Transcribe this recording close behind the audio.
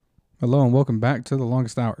Hello and welcome back to The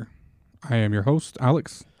Longest Hour. I am your host,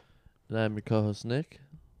 Alex. And I'm your co-host, Nick.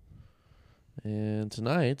 And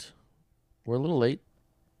tonight, we're a little late,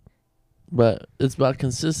 but it's about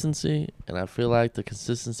consistency. And I feel like the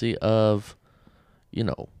consistency of,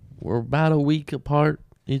 we're about a week apart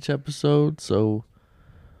each episode. So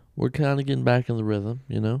we're kind of getting back in the rhythm,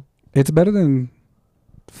 It's better than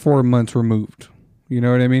 4 months removed. You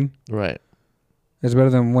know what I mean? Right. It's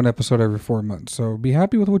better than one episode every 4 months. So be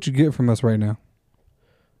happy with what you get from us right now.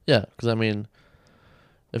 Yeah, because,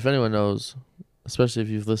 if anyone knows, especially if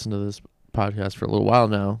you've listened to this podcast for a little while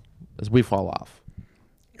now, is we fall off.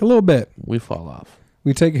 A little bit. We fall off.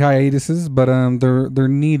 We take hiatuses, but they're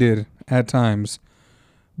needed at times.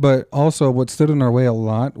 But also what stood in our way a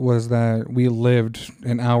lot was that we lived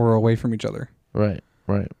an hour away from each other. Right.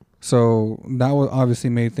 So that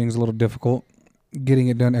obviously made things a little difficult. Getting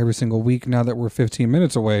it done every single week now that we're 15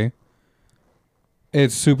 minutes away,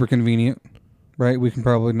 it's super convenient, right? We can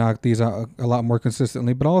probably knock these out a lot more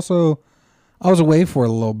consistently. But also, I was away for a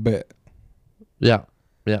little bit. Yeah.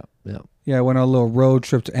 Yeah, I went on a little road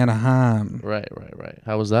trip to Anaheim. Right.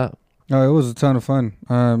 How was that? Oh, it was a ton of fun.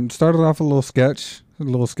 Started off a little sketch.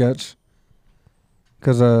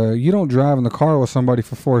 Because you don't drive in the car with somebody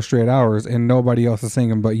for 4 straight hours and nobody else is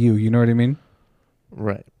singing but you. You know what I mean?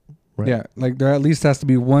 Right. Yeah, like there at least has to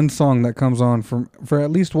be one song that comes on for at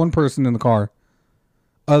least one person in the car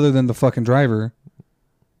other than the fucking driver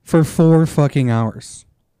for 4 fucking hours.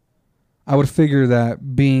 I would figure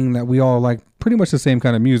that being that we all like pretty much the same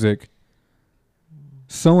kind of music,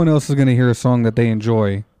 someone else is going to hear a song that they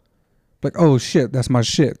enjoy. Like, oh shit, that's my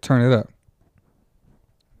shit. Turn it up.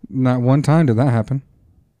 Not one time did that happen.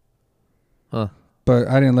 Huh. But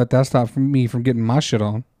I didn't let that stop me from getting my shit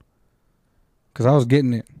on. Because I was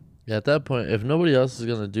getting it. Yeah, at that point, if nobody else is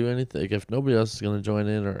gonna do anything, if nobody else is gonna join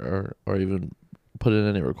in or even put in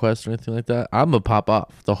any requests or anything like that, I'm gonna pop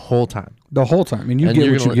off the whole time. The whole time, and you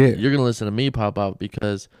get what you get. You're gonna listen to me pop off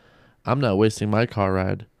because I'm not wasting my car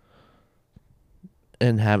ride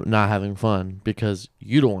and not having fun because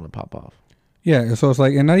you don't want to pop off. Yeah, so it's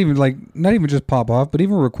like, and not even just pop off, but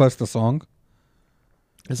even request a song.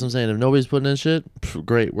 That's what I'm saying. If nobody's putting in shit,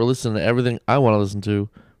 great. We're listening to everything I want to listen to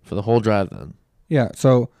for the whole drive. Then. Yeah.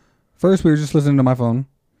 So first we were just listening to my phone,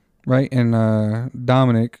 right? And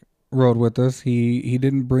Dominic rode with us. He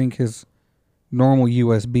didn't bring his normal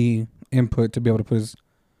USB input to be able to put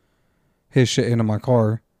his shit into my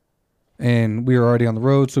car, and we were already on the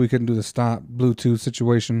road, so we couldn't do the stop Bluetooth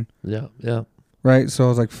situation. Yeah. Right, so I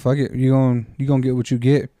was like, "Fuck it, you gonna get what you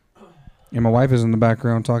get." And my wife is in the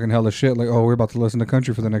background talking hella shit, like, "Oh, we're about to listen to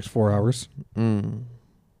country for the next 4 hours."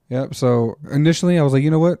 Yep. So initially, I was like, "You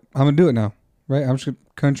know what? I'm gonna do it now." Right? I'm just gonna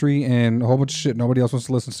country and a whole bunch of shit nobody else wants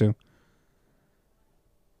to listen to.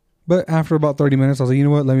 But after about 30 minutes, I was like, "You know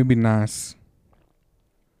what? Let me be nice."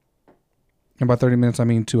 And by 30 minutes, I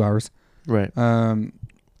mean 2 hours. Right.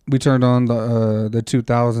 We turned on the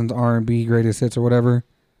 2000s R&B greatest hits or whatever.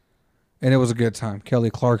 And it was a good time.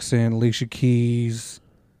 Kelly Clarkson, Alicia Keys,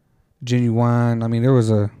 Genuine. I mean, there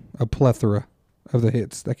was a plethora of the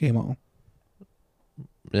hits that came on.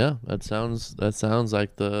 Yeah, that sounds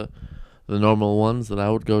like the normal ones that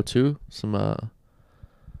I would go to. Some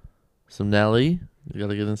Nelly. You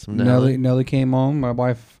gotta get in some Nelly. Nelly came on. My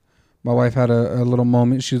wife had a little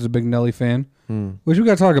moment. She was a big Nelly fan. Which we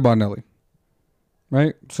gotta talk about Nelly.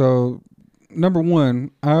 Right? So number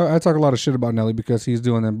one, I talk a lot of shit about Nelly because he's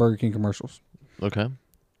doing them Burger King commercials. Okay.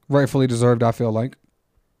 Rightfully deserved, I feel like.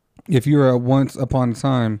 If you're at once upon a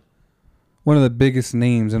time one of the biggest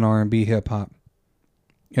names in R&B hip hop,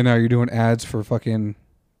 and now you're doing ads for fucking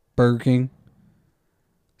Burger King,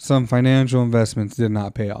 some financial investments did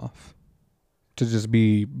not pay off. To just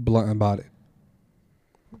be blunt about it.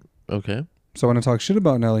 Okay. So when I talk shit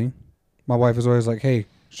about Nelly, my wife is always like, "Hey,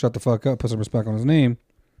 shut the fuck up, put some respect on his name."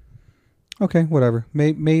 Okay, whatever.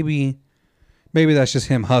 Maybe that's just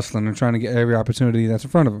him hustling and trying to get every opportunity that's in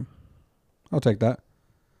front of him. I'll take that.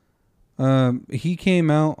 He came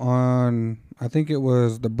out on, I think it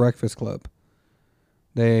was The Breakfast Club.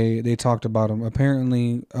 They talked about him.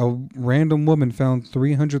 Apparently, a random woman found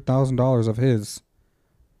 $300,000 of his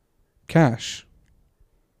cash,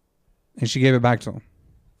 and she gave it back to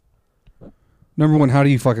him. Number one, how do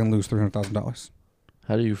you fucking lose $300,000?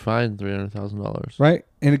 How do you find $300,000? Right?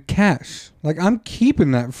 And cash. Like, I'm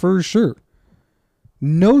keeping that for sure.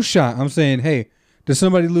 No shot. I'm saying, hey, does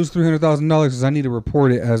somebody lose $300,000? Because I need to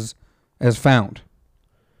report it as found.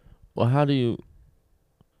 Well, how do you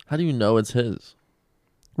know it's his?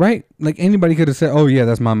 Right? Like, anybody could have said, oh, yeah,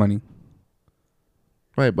 that's my money.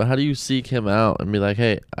 Right, but how do you seek him out and be like,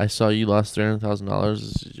 hey, I saw you lost $300,000.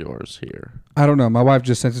 This is yours here. I don't know. My wife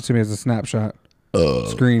just sent it to me as a snapshot,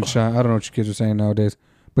 screenshot. I don't know what you kids are saying nowadays,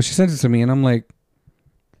 but she sent it to me, and I'm like,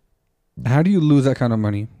 how do you lose that kind of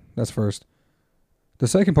money? That's first. The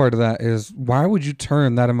second part of that is, why would you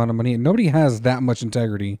turn that amount of money? Nobody has that much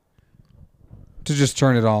integrity to just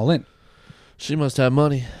turn it all in. She must have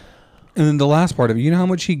money. And then the last part of it, you know how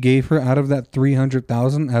much he gave her out of that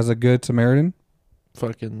 $300,000 as a good Samaritan?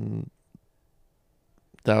 Fucking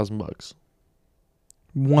 $1,000.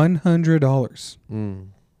 $100.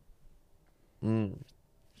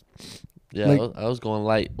 Yeah, Like, I was going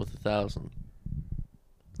light with 1,000.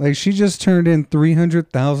 Like, she just turned in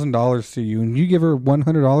 $300,000 to you, and you give her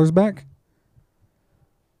 $100 back?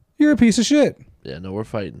 You're a piece of shit. Yeah, no, we're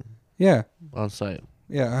fighting Yeah. on site.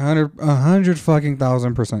 Yeah, 100 fucking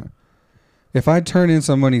 %. If I turn in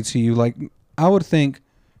some money to you, like, I would think,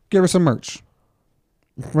 give her some merch.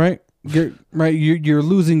 Right? You're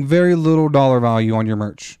losing very little dollar value on your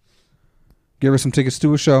merch. Give her some tickets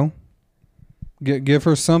to a show. Give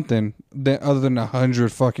her something that other than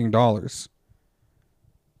 $100 fucking dollars.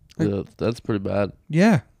 Yeah, that's pretty bad.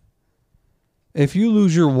 Yeah. If you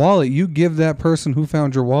lose your wallet, you give that person who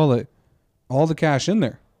found your wallet all the cash in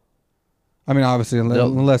there. I mean, obviously,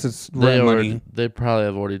 unless it's rent money. They probably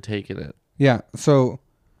have already taken it. Yeah. So,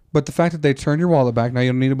 but the fact that they turn your wallet back, now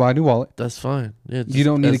you don't need to buy a new wallet. That's fine. Yeah, You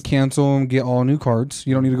don't need to cancel and get all new cards.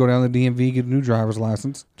 You don't need to go down to the DMV, get a new driver's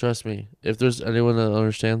license. Trust me. If there's anyone that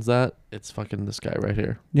understands that, it's fucking this guy right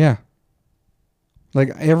here. Yeah. Like,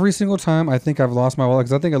 every single time I think I've lost my wallet,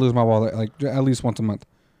 because I think I lose my wallet like at least once a month.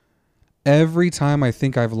 Every time I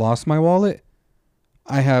think I've lost my wallet,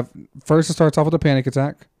 I have, first it starts off with a panic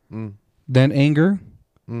attack, then anger,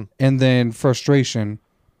 and then frustration,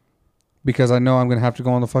 because I know I'm going to have to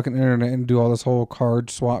go on the fucking internet and do all this whole card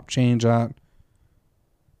swap change out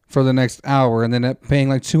for the next hour, and then paying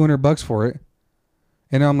like $200 for it.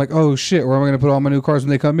 And now I'm like, oh shit, where am I going to put all my new cards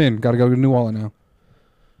when they come in? Got to go get a new wallet now.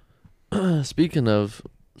 Speaking of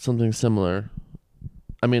something similar,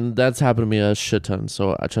 I mean, that's happened to me a shit ton,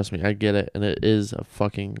 so trust me, I get it, and it is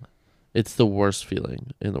it's the worst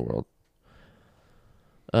feeling in the world.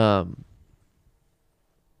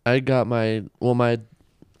 I got my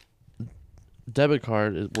debit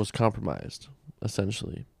card was compromised,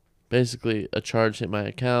 essentially. Basically, a charge hit my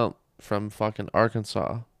account from fucking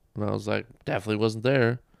Arkansas, and I was like, definitely wasn't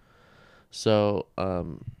there. So,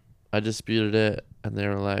 I disputed it, and they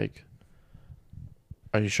were like,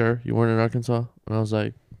 are you sure you weren't in Arkansas? And I was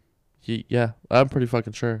like, yeah, I'm pretty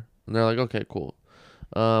fucking sure. And they're like, okay, cool.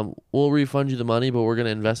 We'll refund you the money, but we're going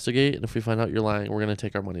to investigate. And if we find out you're lying, we're going to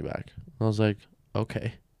take our money back. And I was like,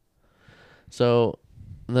 okay. So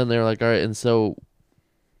then they were like, all right. And so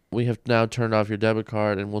we have now turned off your debit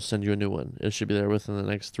card and we'll send you a new one. It should be there within the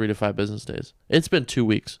next 3 to 5 business days. It's been 2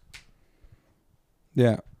 weeks.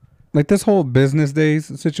 Yeah. Like, this whole business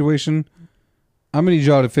days situation, I'm going to need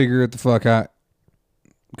y'all to figure it the fuck out.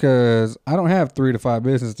 Because I don't have 3 to 5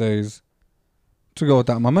 business days to go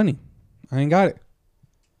without my money. I ain't got it.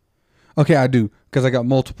 Okay, I do, because I got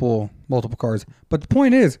multiple cards. But the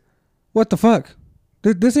point is, what the fuck?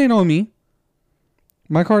 This ain't on me.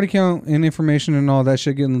 My card account and information and all that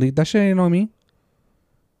shit getting leaked, that shit ain't on me.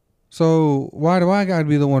 So why do I gotta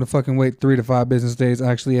be the one to fucking wait 3 to 5 business days,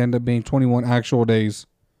 actually end up being 21 actual days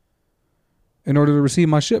in order to receive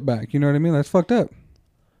my shit back? You know what I mean? That's fucked up.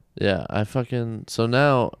 Yeah, so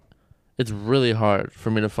now it's really hard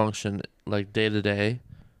for me to function like day to day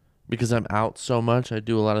because I'm out so much. I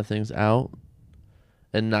do a lot of things out,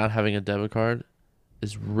 and not having a debit card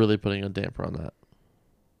is really putting a damper on that.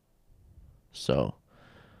 So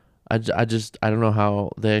I don't know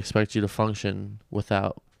how they expect you to function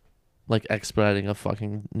without like expediting a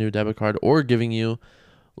fucking new debit card or giving you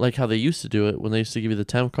like how they used to do it when they used to give you the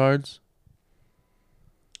temp cards.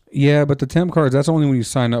 Yeah, but the temp cards, that's only when you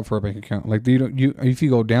sign up for a bank account. Like, if you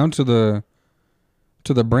go down to the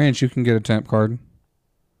branch, you can get a temp card.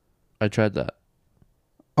 I tried that.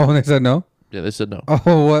 Oh, and they said no? Yeah, they said no.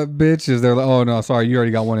 Oh, what bitches? They're like, oh no, sorry, you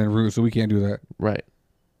already got one en route, so we can't do that. Right.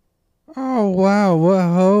 Oh wow, what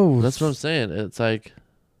hoes? That's what I'm saying. It's like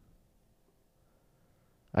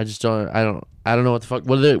I don't know what the fuck.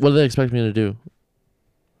 What do they expect me to do?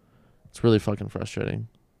 It's really fucking frustrating.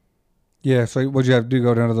 Yeah, so what'd you have to do?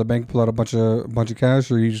 Go down to the bank, pull out a bunch of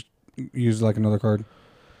cash, or you just use like another card?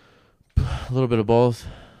 A little bit of both.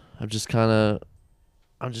 I'm just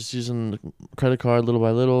using the credit card little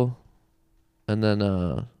by little, and then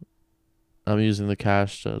I'm using the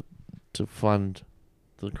cash to fund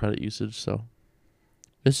the credit usage. So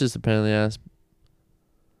it's just a pain in the ass,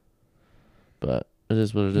 but It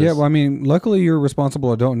is what it is. Yeah, well, I mean, luckily you're a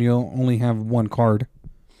responsible adult and you only have one card.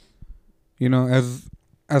 You know, as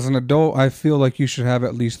an adult, I feel like you should have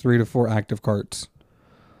at least 3 to 4 active cards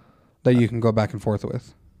that you can go back and forth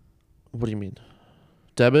with. What do you mean?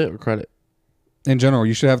 Debit or credit? In general,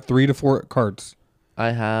 you should have 3 to 4 cards.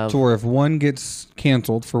 I have. To where if one gets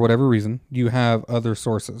canceled for whatever reason, you have other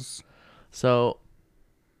sources. So,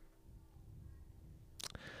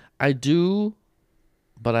 I do,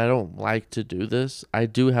 but I don't like to do this. I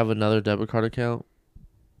do have another debit card account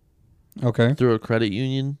Okay. through a credit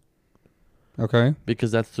union Okay.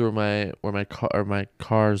 because that's through my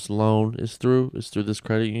car's loan is through this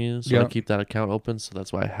credit union. So I Yep. keep that account open. So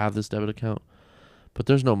that's why I have this debit account. But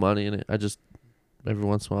there's no money in it. I just every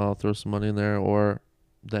once in a while I'll throw some money in there or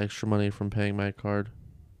the extra money from paying my card.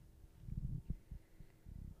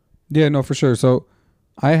 Yeah, no, for sure. So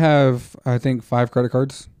I have, I think, 5 credit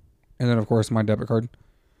cards. And then, of course, my debit card.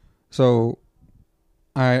 So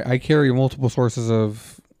I carry multiple sources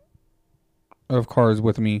of cards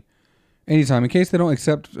with me anytime in case they don't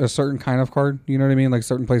accept a certain kind of card. You know what I mean? Like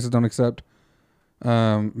certain places don't accept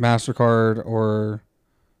MasterCard or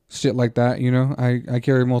shit like that. You know, I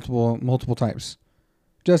carry multiple types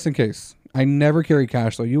just in case. I never carry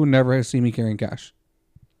cash though. You would never see me carrying cash.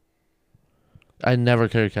 I never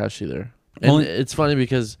carry cash either. And it's funny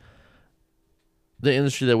because the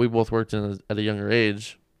industry that we both worked in at a younger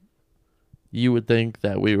age, you would think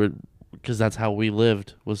that we would, because that's how we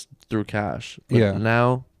lived, was through cash. But Yeah.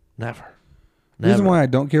 now, never. The reason why I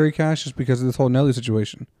don't carry cash is because of this whole Nelly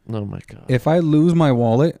situation. Oh my God. If I lose my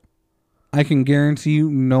wallet, I can guarantee you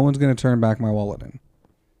no one's going to turn back my wallet in.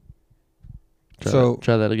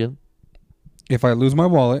 Try that again. If I lose my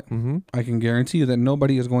wallet, Mm-hmm. I can guarantee you that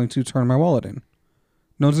nobody is going to turn my wallet in.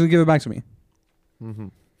 No one's going to give it back to me. Mm-hmm.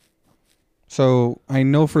 So I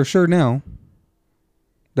know for sure now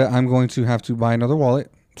that I'm going to have to buy another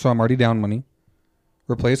wallet. So I'm already down money.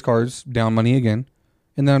 Replace cards, down money again.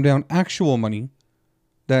 And then I'm down actual money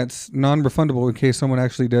that's non-refundable in case someone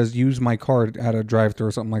actually does use my card at a drive-thru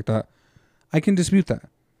or something like that. I can dispute that.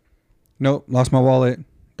 Nope, lost my wallet.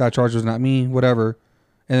 That charge was not me, whatever.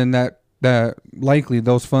 And then that likely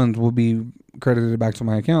those funds will be credited back to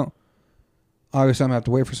my account. Obviously, I'm going to have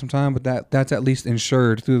to wait for some time, but that's at least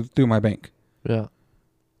insured through my bank. Yeah.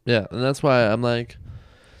 Yeah. And that's why I'm like,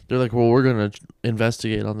 they're like, well, we're going to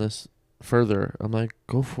investigate on this further. I'm like,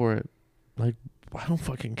 go for it. Like, I don't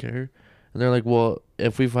fucking care. And they're like, well,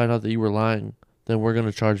 if we find out that you were lying, then we're going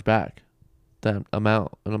to charge back that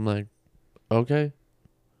amount. And I'm like, okay.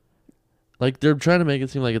 Like, they're trying to make it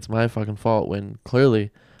seem like it's my fucking fault when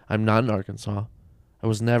clearly I'm not in Arkansas. I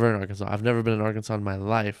was never in Arkansas. I've never been in Arkansas in my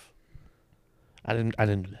life. I didn't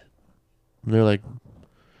do that. And they're like,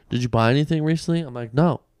 did you buy anything recently? I'm like,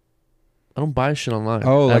 no. I don't buy shit online.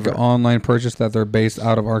 Oh, like ever. an online purchase that they're based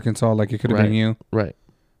out of Arkansas, like it could have been you. Right.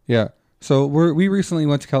 Yeah. So we recently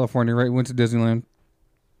went to California, right? We went to Disneyland,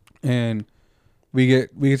 and we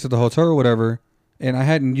get to the hotel or whatever, and I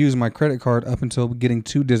hadn't used my credit card up until getting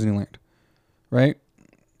to Disneyland, right?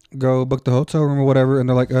 Go book the hotel room or whatever, and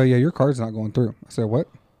they're like, "Oh yeah, your card's not going through." I said, "What?"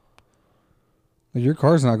 Like, your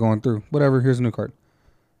card's not going through. Whatever. Here's a new card.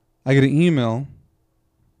 I get an email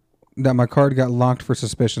that my card got locked for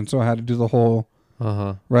suspicion, so I had to do the whole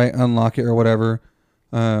right, unlock it or whatever.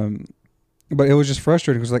 But it was just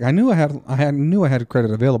frustrating because like I knew I had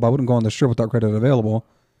credit available. I wouldn't go on the strip without credit available,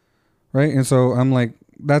 right? And so I'm like,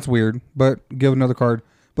 that's weird. But give another card.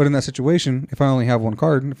 But in that situation, if I only have one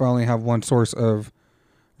card, if I only have one source of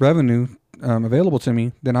revenue available to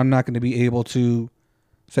me, then I'm not going to be able to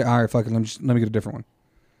say, all right, fuck it, let me get a different one,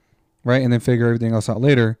 right? And then figure everything else out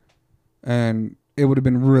later. And it would have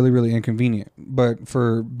been really, really inconvenient. But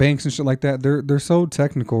for banks and shit like that, they're so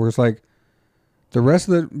technical. Where it's like the rest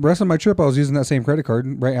of my trip, I was using that same credit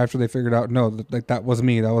card. Right after they figured out, no, that was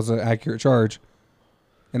me. That was an accurate charge,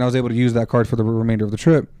 and I was able to use that card for the remainder of the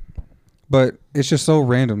trip. But it's just so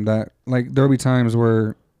random that like there'll be times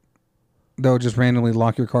where they'll just randomly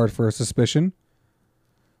lock your card for a suspicion.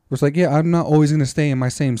 It's like, yeah, I'm not always going to stay in my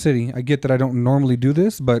same city. I get that I don't normally do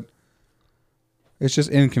this, but it's just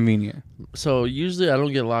inconvenient. So usually I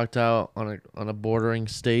don't get locked out on a bordering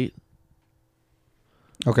state.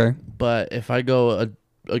 Okay. But if I go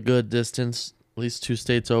a good distance, at least 2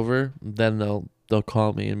 states over, then they'll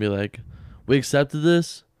call me and be like, we accepted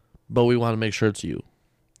this, but we want to make sure it's you.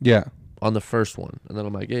 Yeah. On the first one. And then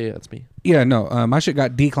I'm like, yeah, that's me. Yeah, no, my shit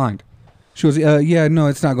got declined. She was, yeah, no,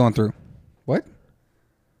 it's not going through. What?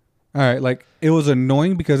 All right, like, it was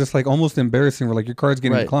annoying because it's, like, almost embarrassing where, like, your card's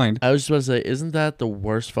getting declined. I was just about to say, isn't that the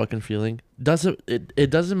worst fucking feeling? It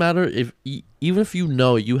doesn't matter if, even if you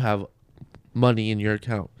know you have money in your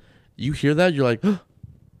account, you hear that, you're like,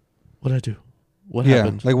 what'd I do? What Yeah,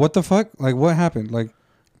 happened? like what the fuck? Like what happened? Like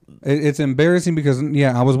it's embarrassing because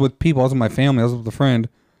I was with people. I was with my family. I was with a friend,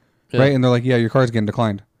 right? And they're like, yeah, your card's getting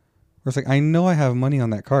declined. It's like, I know I have money on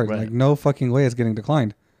that card. Right. Like no fucking way it's getting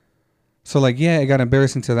declined. So like, yeah, it got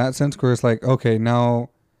embarrassing to that sense where it's like, okay, now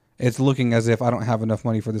it's looking as if I don't have enough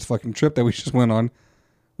money for this fucking trip that we just went on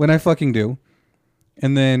when I fucking do.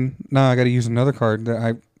 And then now I got to use another card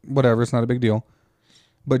that whatever, it's not a big deal.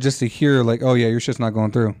 But just to hear like, oh yeah, your shit's not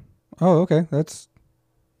going through. Oh, okay. That's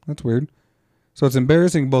weird. So it's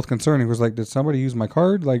embarrassing, both concerning. It was like, did somebody use my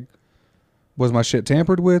card? Like, was my shit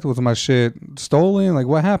tampered with? Was my shit stolen? Like,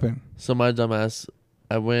 what happened? So my dumbass,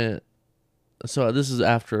 I went. So this is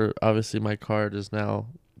after, obviously, my card is now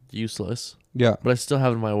useless. Yeah. But I still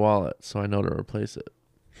have it in my wallet, so I know to replace it.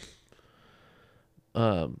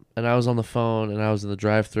 And I was on the phone, and I was in the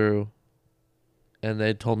drive-thru, and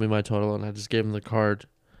they told me my total, and I just gave them the card,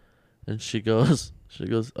 and she goes,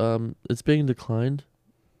 it's being declined,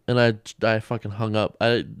 and I fucking hung up.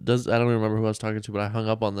 I don't remember who I was talking to, but I hung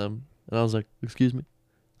up on them, and I was like, excuse me.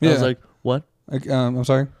 I was like, what? I'm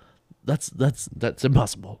sorry. That's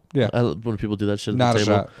impossible. Yeah. When people do that shit at Not the a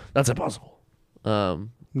table, shot. that's impossible.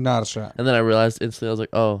 Not a shot. And then I realized instantly, I was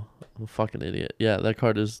like, oh, I'm a fucking idiot. Yeah, that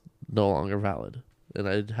card is no longer valid. And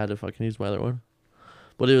I had to fucking use my other one.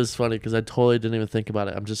 But it was funny because I totally didn't even think about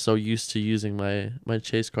it. I'm just so used to using my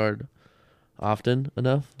Chase card often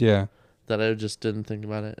enough. Yeah. That I just didn't think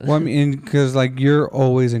about it. Well, I mean, because like you're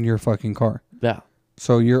always in your fucking car. Yeah.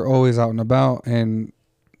 So you're always out and about, and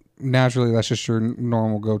naturally that's just your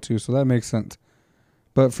normal go-to. So that makes sense.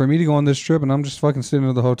 But for me to go on this trip and I'm just fucking sitting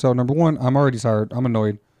at the hotel, number one, I'm already tired. I'm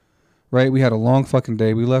annoyed. Right? We had a long fucking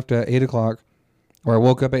day. We left at 8 o'clock, or I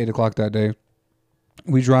woke up at 8 o'clock that day.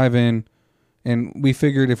 We drive in, and we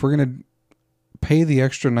figured if we're going to pay the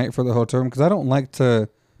extra night for the hotel room, because I don't like to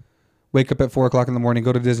wake up at 4 o'clock in the morning,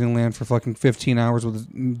 go to Disneyland for fucking 15 hours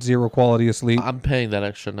with zero quality of sleep. I'm paying that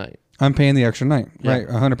extra night. I'm paying the extra night. Yeah. Right,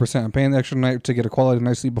 100%. I'm paying the extra night to get a quality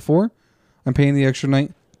night's sleep before. I'm paying the extra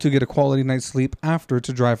night to get a quality night's sleep after,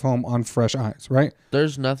 to drive home on fresh eyes, right?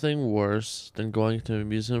 There's nothing worse than going to an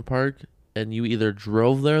amusement park and you either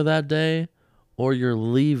drove there that day or you're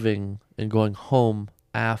leaving and going home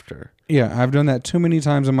after. Yeah, I've done that too many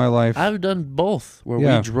times in my life. I've done both, where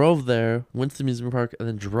we drove there, went to the amusement park, and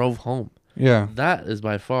then drove home. Yeah. That is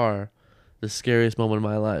by far the scariest moment of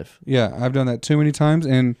my life. Yeah, I've done that too many times,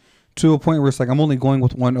 and to a point where it's like I'm only going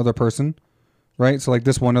with one other person, right? So like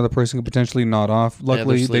this one other person could potentially nod off.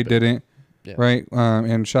 Luckily, they didn't, right?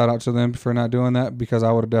 And shout out to them for not doing that, because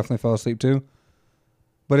I would have definitely fell asleep too.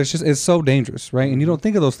 But it's so dangerous, right? And you don't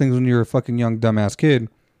think of those things when you're a fucking young dumbass kid.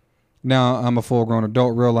 Now I'm a full grown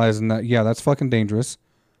adult realizing that, yeah, that's fucking dangerous.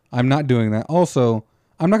 I'm not doing that. Also,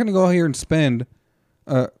 I'm not going to go out here and spend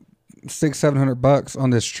 $600-700 on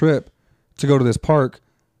this trip to go to this park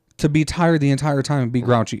to be tired the entire time and be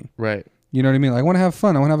grouchy. Right. You know what I mean? Like, I want to have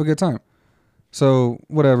fun. I want to have a good time. So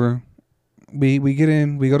whatever. We get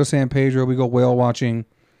in, we go to San Pedro, we go whale watching,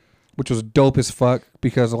 which was dope as fuck,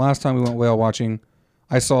 because the last time we went whale watching,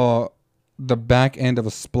 I saw the back end of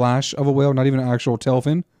a splash of a whale, not even an actual tail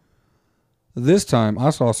fin. This time, I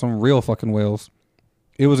saw some real fucking whales.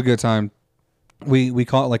 It was a good time. We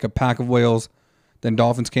caught like a pack of whales. Then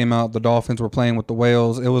dolphins came out. The dolphins were playing with the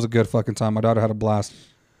whales. It was a good fucking time. My daughter had a blast.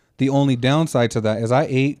 The only downside to that is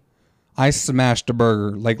I smashed a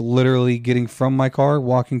burger, like literally getting from my car,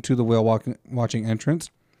 walking to the whale watching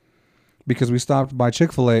entrance, because we stopped by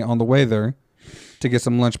Chick-fil-A on the way there to get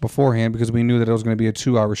some lunch beforehand, because we knew that it was going to be a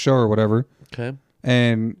 2-hour show or whatever. Okay.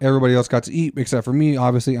 And everybody else got to eat except for me.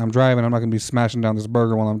 Obviously, I'm driving. I'm not going to be smashing down this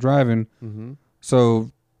burger while I'm driving. Mm-hmm.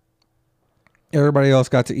 So everybody else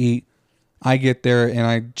got to eat. I get there and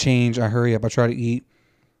I change. I hurry up. I try to eat.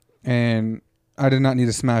 And I did not need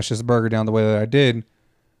to smash this burger down the way that I did.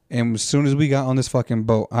 And as soon as we got on this fucking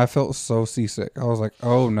boat, I felt so seasick. I was like,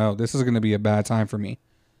 oh no, this is going to be a bad time for me.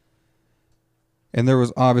 And there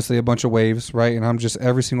was obviously a bunch of waves, right? And I'm just,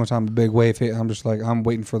 every single time a big wave hit, I'm just like, I'm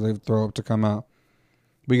waiting for the throw up to come out.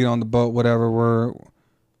 We get on the boat, whatever,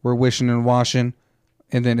 we're wishing and washing,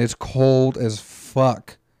 and then it's cold as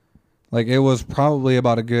fuck. Like, it was probably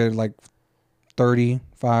about a good, like,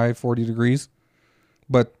 35, 40 degrees.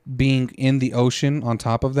 But being in the ocean on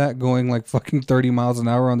top of that, going like fucking 30 miles an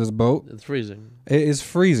hour on this boat. It's freezing. It is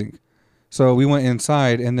freezing. So we went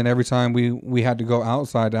inside, and then every time we had to go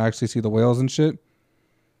outside to actually see the whales and shit,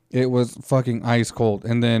 it was fucking ice cold.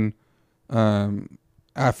 And then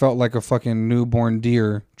I felt like a fucking newborn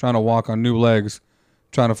deer trying to walk on new legs,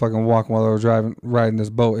 trying to fucking walk while I was riding this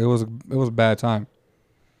boat. It was a bad time.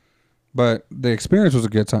 But the experience was a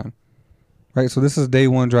good time. right? So this is day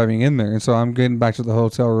one driving in there, and so I'm getting back to the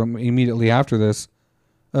hotel room immediately after this.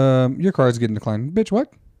 Your car is getting declined, bitch.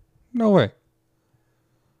 What? No way.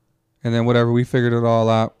 And then whatever, we figured it all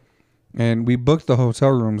out, and we booked the hotel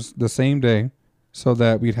rooms the same day, so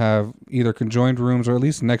that we'd have either conjoined rooms or at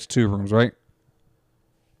least next to rooms, right?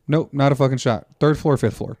 Nope, not a fucking shot. 3rd floor,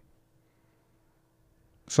 5th floor.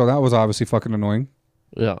 So that was obviously fucking annoying.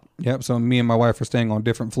 Yeah. Yep. So me and my wife are staying on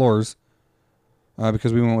different floors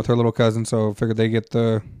because we went with her little cousin. So figured they get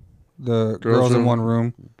the girls in one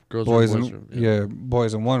room, boys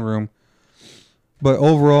in one room. But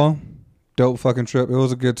overall, dope fucking trip. It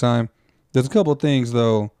was a good time. There's a couple of things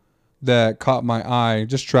though that caught my eye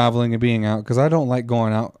just traveling and being out, because I don't like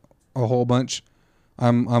going out a whole bunch.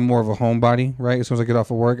 I'm more of a homebody, right? As soon as I get off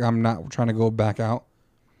of work, I'm not trying to go back out.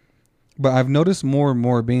 But I've noticed more and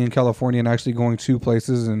more being in California and actually going to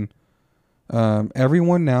places, and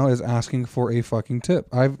everyone now is asking for a fucking tip.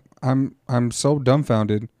 I'm so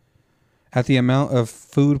dumbfounded at the amount of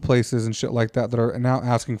food places and shit like that are now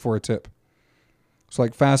asking for a tip. So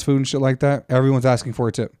like fast food and shit like that, everyone's asking for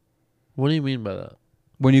a tip. What do you mean by that?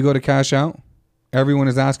 When you go to cash out, everyone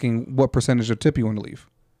is asking what percentage of tip you want to leave.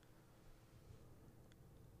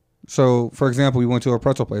 So, for example, we went to a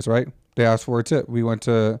pretzel place, right? They asked for a tip. We went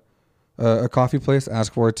to a coffee place,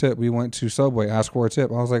 asked for a tip. We went to Subway, asked for a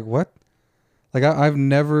tip. I was like, what? Like, I've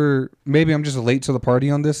never, maybe I'm just late to the party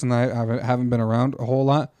on this and I haven't been around a whole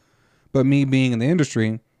lot. But me being in the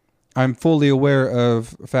industry, I'm fully aware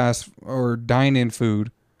of fast or dine-in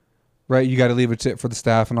food, right? You got to leave a tip for the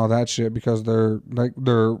staff and all that shit because they're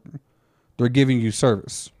giving you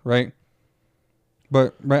service, right?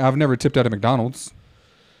 But right, I've never tipped at a McDonald's.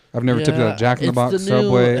 I've never tipped at a Jack in the Box,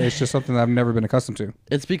 Subway. It's just something that I've never been accustomed to.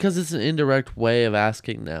 It's because it's an indirect way of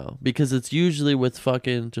asking now. Because it's usually with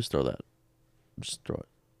fucking just throw that. Just throw it.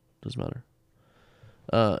 Doesn't matter.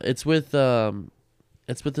 It's with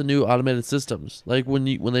the new automated systems. Like when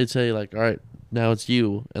they say like, all right, now it's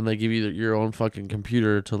you, and they give you your own fucking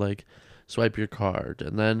computer to like swipe your card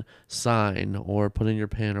and then sign or put in your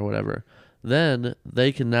PIN or whatever. Then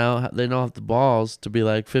they now have the balls to be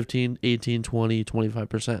like 15, 18, 20,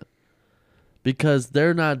 25%. Because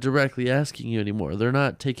they're not directly asking you anymore. They're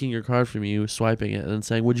not taking your card from you, swiping it, and then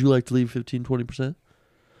saying, would you like to leave 15, 20%?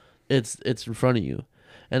 It's in front of you.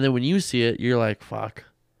 And then when you see it, you're like, fuck.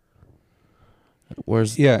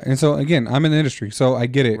 Yeah, and so again, I'm in the industry, so I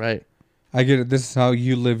get it. Right. I get it. This is how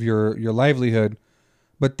you live your livelihood.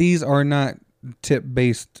 But these are not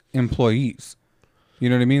tip-based employees. You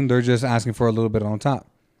know what I mean? They're just asking for a little bit on top.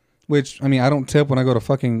 Which, I mean, I don't tip when I go to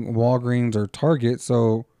fucking Walgreens or Target,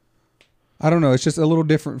 so I don't know. It's just a little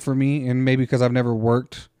different for me, and maybe because I've never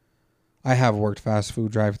worked. I have worked fast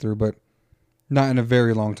food drive-through, but not in a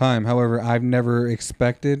very long time. However, I've never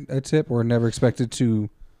expected a tip or never expected to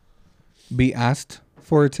be asked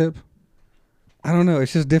for a tip. I don't know.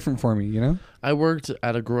 It's just different for me, you know? I worked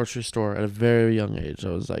at a grocery store at a very young age. I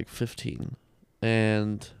was like 15.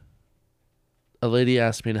 And a lady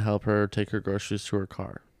asked me to help her take her groceries to her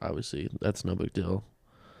car. Obviously, that's no big deal.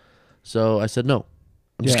 So I said no.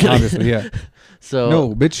 I'm just kidding. Obviously, yeah. So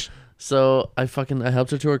no, bitch. So I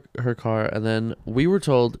helped her to her car, and then we were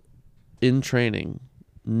told in training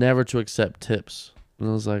never to accept tips. And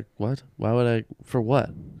I was like, what? Why would I? For what?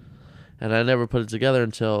 And I never put it together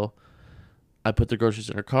until I put the groceries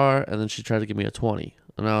in her car, and then she tried to give me a 20.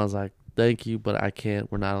 And I was like, thank you, but I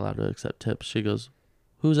can't. We're not allowed to accept tips. She goes,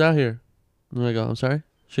 who's out here? And I go, I'm sorry?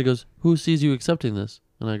 She goes, who sees you accepting this?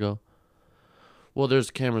 And I go, well,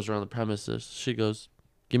 there's cameras around the premises. She goes,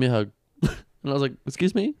 give me a hug. And I was like,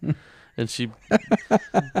 excuse me? And she...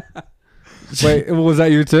 Wait, was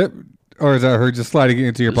that your tip? Or is that her just sliding it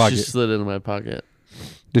into your pocket? She slid it into my pocket.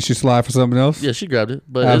 Did she slide for something else? Yeah, she grabbed it.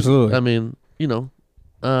 But absolutely. I mean, you know,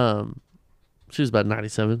 she was about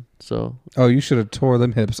 97, so... Oh, you should have tore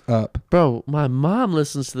them hips up. Bro, my mom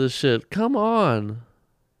listens to this shit. Come on.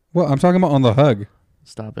 Well, I'm talking about on the hug.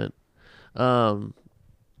 Stop it. So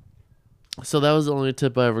that was the only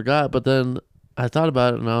tip I ever got. But then I thought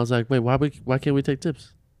about it, and I was like, wait, why can't we take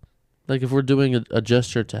tips? Like, if we're doing a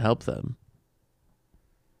gesture to help them,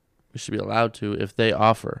 we should be allowed to if they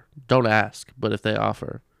offer. Don't ask, but if they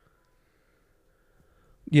offer.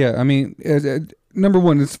 Yeah, I mean, number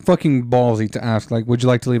one, it's fucking ballsy to ask, like, would you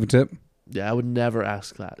like to leave a tip? Yeah, I would never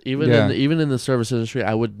ask that. Even in the service industry,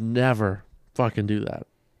 I would never fucking do that.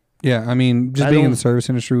 Yeah, I mean, just being in the service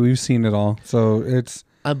industry, we've seen it all. So it's...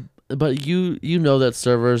 But you know that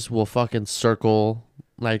servers will fucking circle,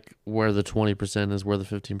 like, where the 20% is, where the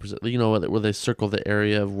 15%... You know, where they circle the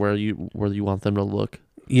area of where you want them to look.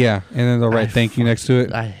 Yeah, and then they'll write thank you next to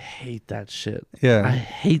it. I hate that shit. Yeah. I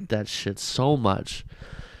hate that shit so much.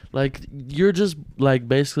 Like, you're just, like,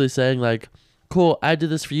 basically saying, like, cool, I did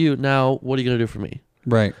this for you. Now, what are you going to do for me?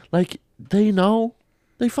 Right. Like, they know.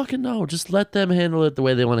 They fucking know. Just let them handle it the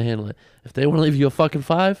way they want to handle it. If they want to leave you a fucking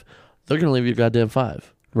 5, they're going to leave you a goddamn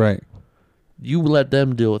 5. Right. You let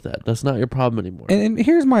them deal with that. That's not your problem anymore. And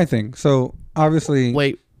here's my thing. So, obviously...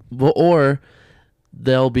 Wait, or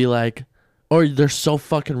they'll be like, or they're so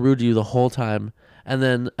fucking rude to you the whole time, and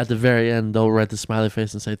then at the very end, they'll write the smiley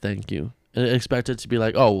face and say thank you. And expect it to be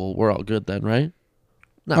like, oh, well, we're all good then, right?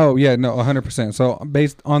 No. Oh, yeah, no, 100%. So,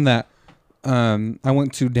 based on that, I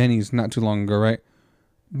went to Denny's not too long ago, right?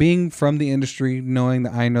 Being from the industry, knowing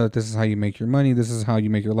that I know that this is how you make your money, this is how you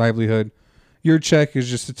make your livelihood. Your check is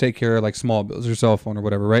just to take care of like small bills, your cell phone or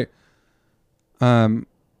whatever, right?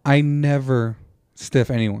 I never stiff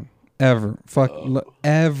anyone. Ever.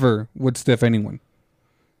 Ever would stiff anyone.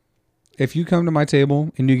 If you come to my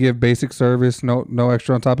table and you give basic service, no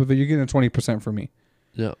extra on top of it, you're getting a 20% from me.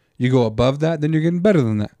 Yeah. You go above that, then you're getting better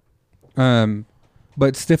than that.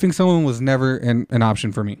 But stiffing someone was never an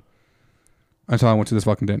option for me until I went to this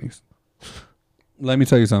fucking Denny's. Let me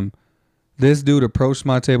tell you something. This dude approached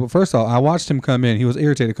my table. First off, I watched him come in. He was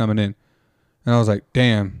irritated coming in. And I was like,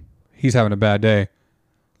 damn, he's having a bad day.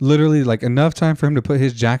 Literally, like, enough time for him to put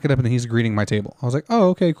his jacket up and then he's greeting my table. I was like, oh,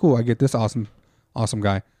 okay, cool. I get this awesome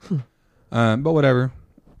guy. But whatever.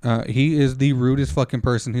 He is the rudest fucking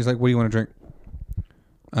person. He's like, what do you want to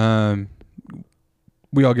drink?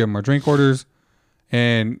 We all give him our drink orders.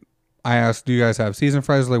 And I asked, do you guys have seasoned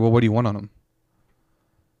fries? Like, well, what do you want on them?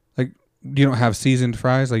 Like, you don't have seasoned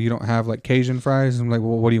fries? Like, you don't have, like, Cajun fries? I'm like,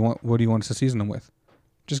 well, what do you want? What do you want us to season them with?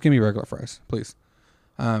 Just give me regular fries, please.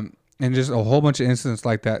 And just a whole bunch of incidents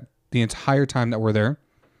like that the entire time that we're there.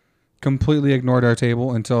 Completely ignored our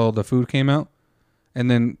table until the food came out. And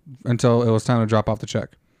then until it was time to drop off the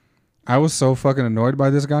check. I was so fucking annoyed by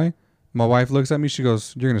this guy. My wife looks at me. She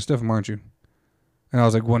goes, you're going to stiff him, aren't you? And I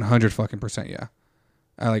was like, 100 fucking percent, yeah.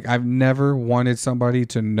 I've never wanted somebody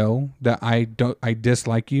to know that I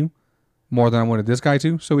dislike you more than I wanted this guy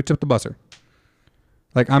to. So we tipped the busser.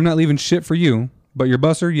 Like, I'm not leaving shit for you, but your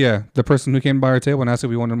busser, yeah, the person who came by our table and asked if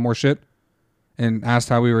we wanted more shit and asked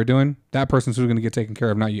how we were doing, that person's who's going to get taken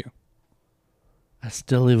care of, not you. I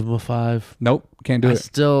still leave him a 5. Nope, can't do it.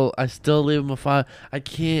 I still leave him a 5. I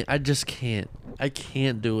can't. I just can't. I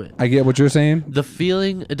can't do it. I get what you're saying. The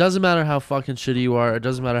feeling, it doesn't matter how fucking shitty you are. It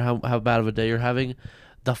doesn't matter how bad of a day you're having.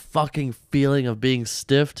 The fucking feeling of being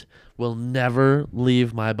stiffed will never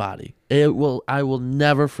leave my body. I will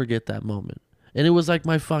never forget that moment. And it was like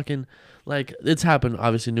my fucking, like, it's happened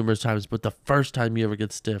obviously numerous times, but the first time you ever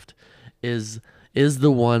get stiffed is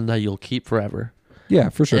the one that you'll keep forever. Yeah,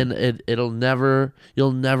 for sure. And you'll never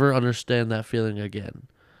understand that feeling again.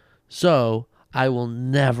 So I will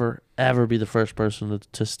never ever be the first person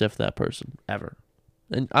to stiff that person ever.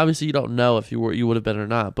 And obviously you don't know if you would have been or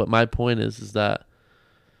not. But my point is that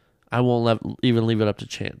I won't even leave it up to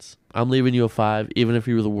chance. I'm leaving you a 5, even if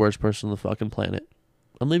you were the worst person on the fucking planet.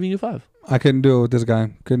 I'm leaving you a 5. I couldn't do it with this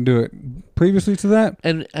guy. Couldn't do it. Previously to that.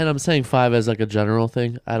 And I'm saying 5 as like a general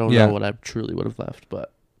thing. I don't know what I truly would have left,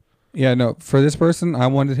 but. Yeah, no. For this person, I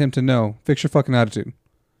wanted him to know, fix your fucking attitude.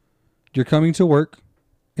 You're coming to work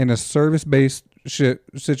in a service-based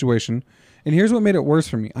situation. And here's what made it worse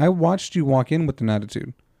for me. I watched you walk in with an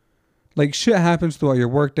attitude. Like, shit happens throughout your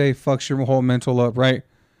workday, fucks your whole mental up, right?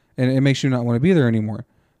 And it makes you not want to be there anymore.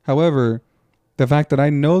 However, the fact that I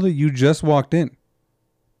know that you just walked in,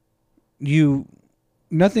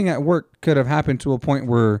 nothing at work could have happened to a point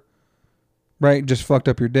where, right, just fucked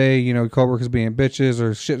up your day, coworkers being bitches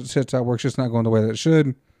or shit's at work just not going the way that it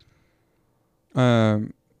should.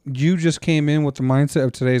 You just came in with the mindset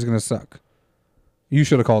of today's going to suck. You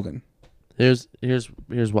should have called in. Here's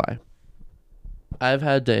why. I've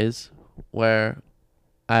had days where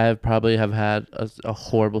I probably have had a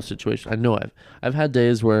horrible situation. I know I've had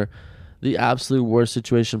days where the absolute worst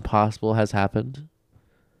situation possible has happened.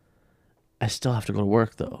 I still have to go to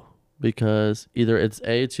work though, because either it's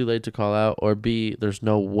A, too late to call out, or B, there's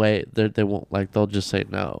no way they won't, like, they'll just say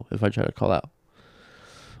no if I try to call out.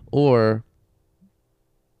 Or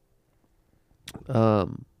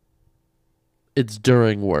it's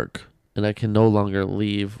during work and I can no longer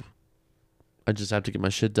leave. I just have to get my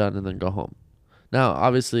shit done and then go home. Now,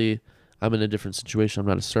 obviously, I'm in a different situation. I'm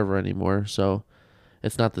not a server anymore, so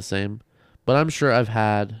it's not the same. But I'm sure I've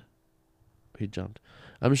had... He jumped.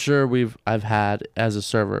 I'm sure I've had, as a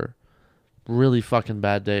server, really fucking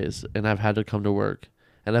bad days, and I've had to come to work,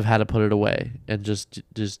 and I've had to put it away and just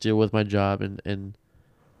deal with my job and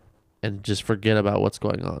just forget about what's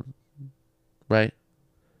going on, right?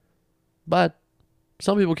 But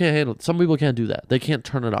some people can't handle it. Some people can't do that. They can't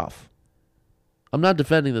turn it off. I'm not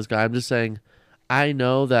defending this guy. I'm just saying I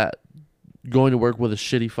know that going to work with a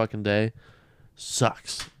shitty fucking day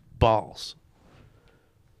sucks. Balls.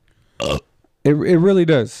 It really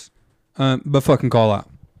does. But fucking call out.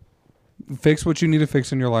 Fix what you need to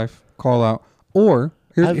fix in your life. Call out. Or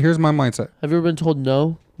here's my mindset. Have you ever been told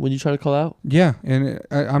no when you try to call out? Yeah, and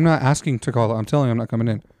I'm not asking to call out. I'm telling you I'm not coming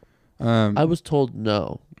in. I was told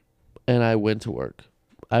no, and I went to work.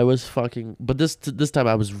 I was fucking, but this time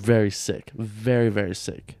I was very sick, very very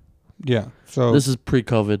sick. Yeah. So This is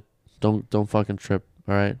pre-COVID. Don't fucking trip.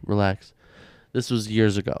 All right, relax. This was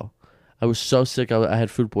years ago. I was so sick. I had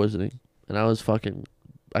food poisoning, and I was fucking.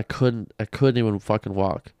 I couldn't even fucking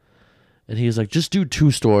walk. And he's like, just do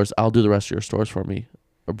 2 stores. I'll do the rest of your stores for me,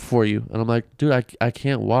 or for you. And I'm like, dude, I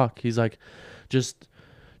can't walk. He's like, just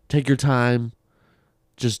take your time.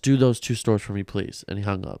 Just do those 2 stores for me, please. And he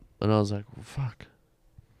hung up. And I was like, well, fuck.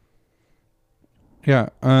 yeah,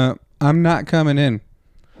 I'm not coming in.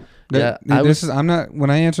 Yeah, I'm not, when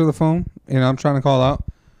I answer the phone and I'm trying to call out,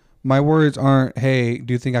 my words aren't, hey,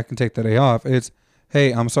 do you think I can take the day off? It's,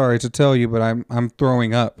 hey, I'm sorry to tell you, but I'm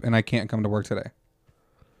throwing up and I can't come to work today.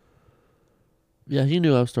 Yeah, he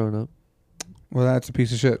knew I was throwing up. Well, that's a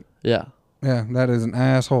piece of shit. Yeah. Yeah, that is an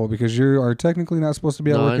asshole because you are technically not supposed to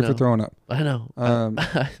be at work if you're throwing up. I know. Um,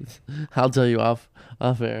 I'll tell you off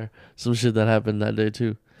air some shit that happened that day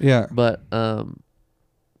too. Yeah. But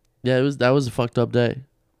yeah, that was a fucked up day.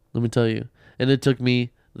 Let me tell you. And it took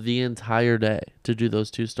me the entire day to do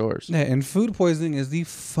those 2 stores. Yeah, and food poisoning is the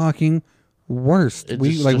fucking worst.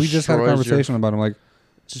 We just had a conversation about it. Like,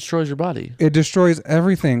 destroys your body. it destroys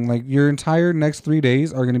everything. Like, your entire next 3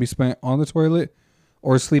 days are going to be spent on the toilet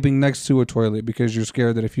or sleeping next to a toilet because you're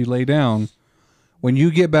scared that if you lay down, when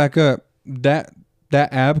you get back up, that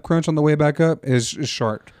ab crunch on the way back up is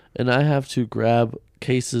sharp. And I have to grab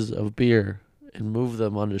cases of beer and move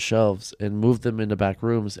them onto shelves and move them into back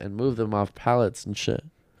rooms and move them off pallets and shit.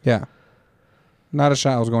 Yeah. Not a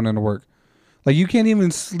shot I was going into work. Like, you can't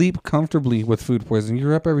even sleep comfortably with food poisoning.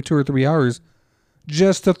 You're up every 2 or 3 hours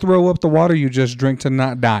just to throw up the water you just drank to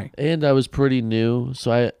not die. And I was pretty new,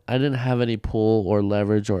 so I didn't have any pull or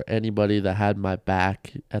leverage or anybody that had my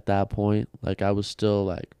back at that point. Like, I was still,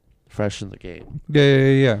 like, fresh in the game.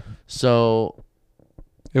 Yeah. So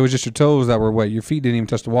It was just your toes that were wet. Your feet didn't even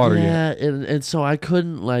touch the water yet. Yeah, and so I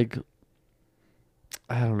couldn't, like,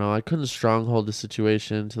 I don't know. I couldn't stronghold the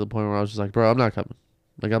situation to the point where I was just like, bro, I'm not coming.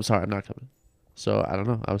 Like, I'm sorry, I'm not coming. So, I don't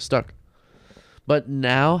know. I was stuck. But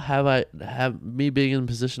now, have me being in the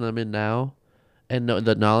position I'm in now and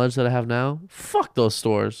the knowledge that I have now, fuck those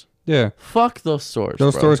stores. Yeah. Fuck those stores,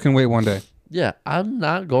 Those bro. stores can wait one day. Yeah, I'm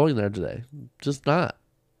not going there today. Just not.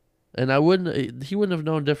 And he wouldn't have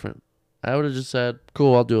known different. I would have just said,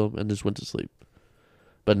 cool, I'll do them, and just went to sleep.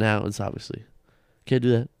 But now it's obviously, can't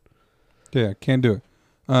do that. Yeah, can't do it.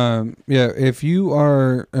 Yeah, if you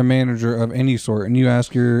are a manager of any sort and you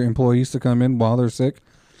ask your employees to come in while they're sick,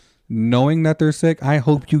 knowing that they're sick, I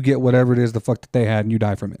hope you get whatever it is the fuck that they had and you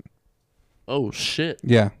die from it. Oh, shit.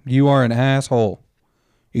 Yeah, you are an asshole.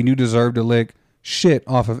 And you deserve to lick shit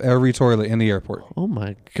off of every toilet in the airport. Oh,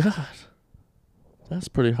 my God. That's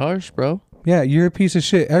pretty harsh, bro. Yeah, you're a piece of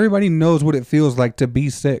shit. Everybody knows what it feels like to be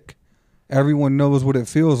sick. Everyone knows what it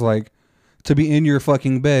feels like to be in your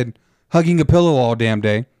fucking bed hugging a pillow all damn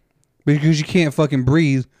day because you can't fucking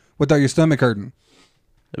breathe without your stomach hurting.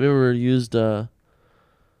 Have you ever used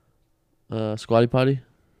Squatty Potty?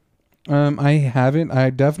 I haven't. I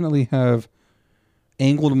definitely have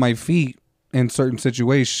angled my feet in certain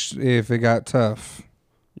situations if it got tough.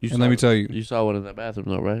 And let me tell you. You saw one in that bathroom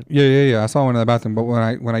though, right? Yeah. I saw one in the bathroom, but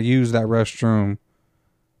when I use that restroom,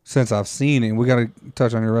 since I've seen it, we got to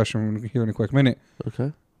touch on your restroom here in a quick minute.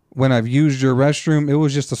 Okay. When I've used your restroom, it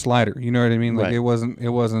was just a slider. You know what I mean? Like, right. it wasn't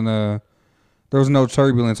there was no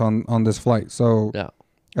turbulence on this flight. So yeah.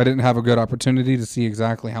 I didn't have a good opportunity to see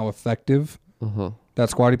exactly how effective that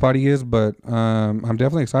Squatty Potty is, but I'm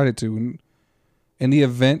definitely excited to. In the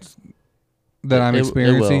event that I'm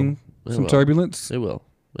experiencing some turbulence. It will.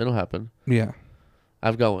 It'll happen. Yeah.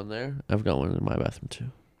 I've got one there. I've got one in my bathroom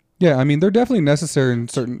too. Yeah, I mean, they're definitely necessary in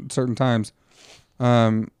certain times.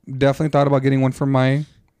 Definitely thought about getting one for my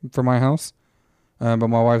house. But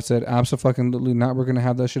my wife said, absolutely not. We're going to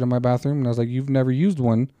have that shit in my bathroom. And I was like, you've never used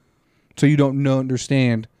one, so you don't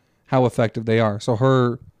understand how effective they are. So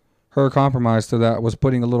her compromise to that was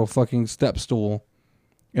putting a little fucking step stool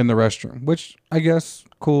in the restroom, which I guess,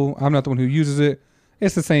 cool. I'm not the one who uses it.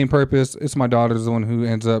 It's the same purpose. It's my daughter's the one who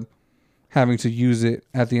ends up having to use it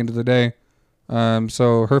at the end of the day.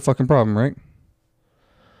 So her fucking problem, right?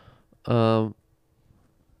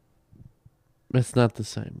 It's not the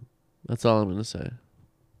same. That's all I'm going to say.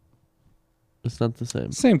 It's not the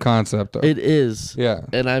same. Same concept, though. It is. Yeah.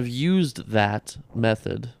 And I've used that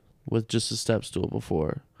method with just a step stool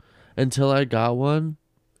before. Until I got one,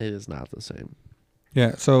 it is not the same.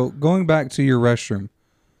 Yeah. So going back to your restroom,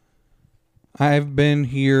 I've been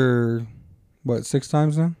here, 6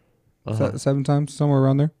 times now? Uh-huh. 7 times, somewhere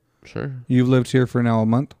around there. Sure. You've lived here for now a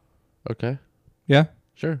month. Okay. Yeah.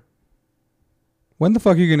 Sure. When the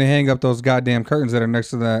fuck are you gonna hang up those goddamn curtains that are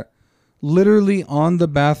next to that? Literally on the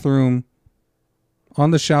bathroom,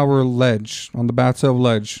 on the shower ledge, on the bathtub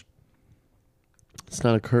ledge. It's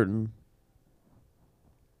not a curtain.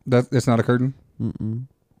 It's not a curtain. Mm-mm.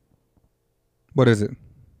 What is it?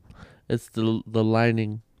 It's the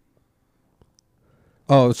lining.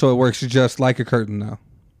 Oh, so it works just like a curtain now.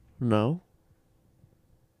 No.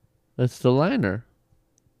 It's the liner.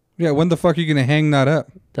 Yeah. When the fuck are you gonna hang that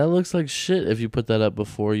up? That looks like shit if you put that up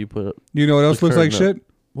before you put You know what else looks like curtain shit?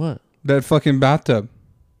 what? That fucking bathtub.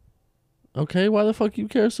 Okay, why the fuck you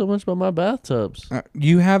care so much about my bathtubs?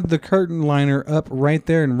 You have the curtain liner up right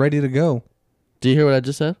there and ready to go. Do you hear what I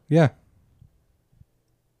just said? Yeah.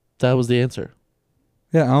 That was the answer.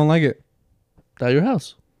 Yeah, I don't like it. At your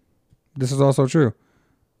house. This is also true.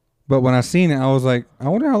 But when I seen it, I was like, I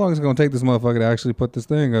wonder how long it's going to take this motherfucker to actually put this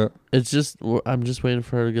thing up. It's just, I'm just waiting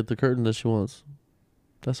for her to get the curtain that she wants.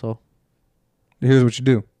 That's all. Here's what you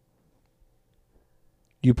do.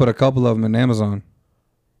 You put a couple of them in Amazon.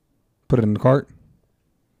 Put it in the cart.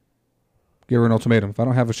 Give her an ultimatum. If I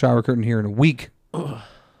don't have a shower curtain here in a week,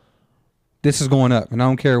 this is going up. And I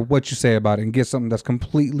don't care what you say about it. And get something that's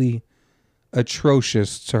completely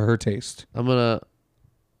atrocious to her taste. I'm gonna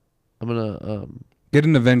Get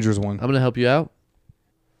an Avengers one. I'm gonna help you out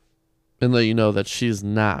and let you know that she's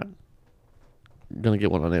not gonna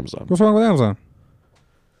get one on Amazon. What's wrong with Amazon?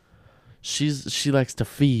 She likes to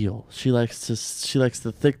feel. She likes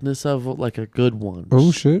the thickness of it, like a good one.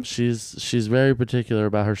 Oh shit. She's very particular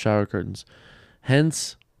about her shower curtains.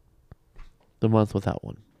 Hence the month without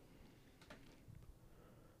one.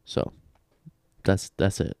 So that's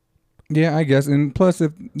it. Yeah, I guess. And plus,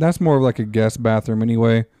 if that's more of like a guest bathroom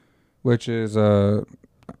anyway, which is, I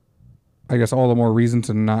guess, all the more reason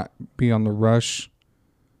to not be on the rush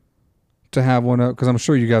to have one up. Because I'm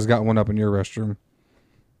sure you guys got one up in your restroom.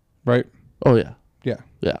 Right? Oh, yeah. Yeah.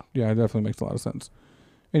 Yeah. Yeah, it definitely makes a lot of sense.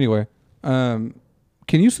 Anyway, can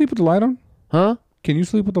you sleep with the light on? Huh? Can you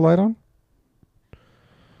sleep with the light on?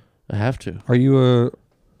 I have to. Are you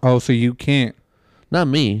so you can't? Not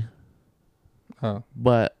me, Oh.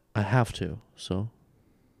 but I have to, so.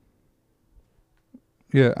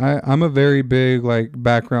 Yeah, I'm a very big, like,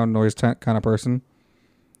 background noise kind of person.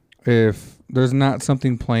 If there's not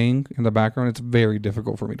something playing in the background, it's very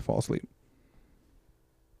difficult for me to fall asleep.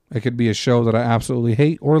 It could be a show that I absolutely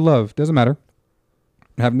hate or love. Doesn't matter.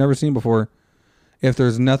 I've never seen before. If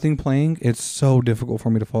there's nothing playing, it's so difficult for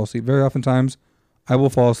me to fall asleep. Very oftentimes, I will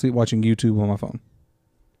fall asleep watching YouTube on my phone.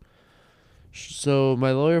 So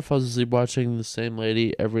my lawyer falls asleep watching the same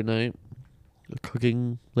lady every night. The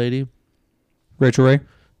cooking lady. Rachel Ray?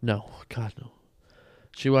 No, God, no.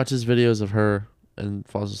 She watches videos of her and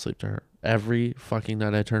falls asleep to her. Every fucking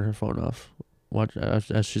night I turn her phone off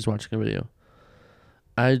as she's watching a video.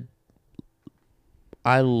 I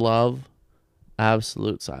love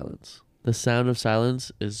absolute silence. The sound of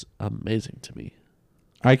silence is amazing to me.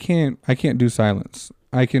 I can't do silence.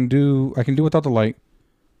 I can do without the light.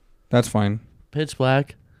 That's fine. Pitch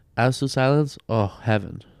black, absolute silence. Oh,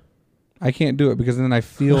 heaven. I can't do it because then I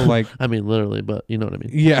feel like I mean literally, but you know what I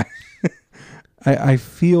mean. yeah. I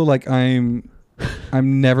feel like I'm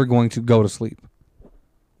never going to go to sleep.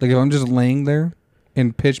 Like if I'm just laying there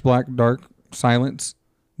in pitch black, dark silence,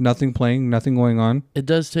 nothing playing, nothing going on. It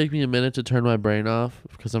does take me a minute to turn my brain off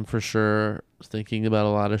because I'm for sure thinking about a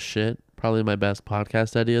lot of shit. Probably my best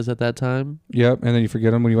podcast ideas at that time. Yep, and then you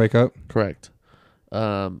forget them when you wake up. Correct.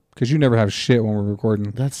 Because you never have shit when we're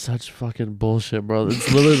recording. That's such fucking bullshit, bro. It's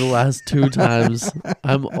literally the last 2 times.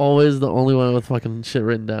 I'm always the only one with fucking shit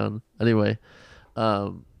written down. Anyway,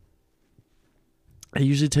 it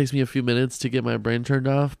usually takes me a few minutes to get my brain turned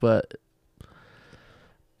off, but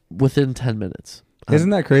within 10 minutes.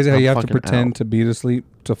 Isn't that crazy how I'm you have to fucking pretend out. to be asleep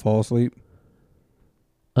to fall asleep?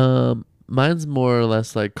 Mine's more or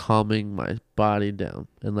less like calming my body down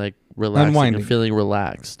and like relaxing Unwinding. and feeling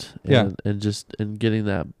relaxed. Yeah. And getting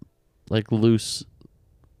that like loose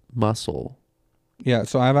muscle. Yeah,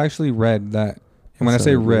 so I've actually read that. And when I That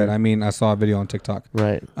say sounded read, weird. I mean I saw a video on TikTok.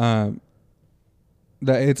 Right. That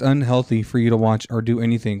it's unhealthy for you to watch or do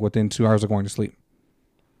anything within 2 hours of going to sleep.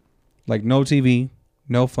 Like no TV,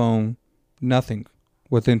 no phone, nothing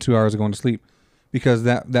within 2 hours of going to sleep. Because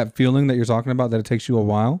that feeling that you're talking about, that it takes you a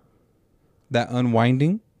while, that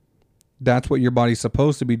unwinding, that's what your body's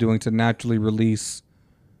supposed to be doing to naturally release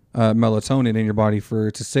melatonin in your body for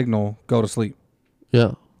it to signal go to sleep.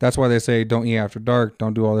 Yeah. That's why they say don't eat after dark,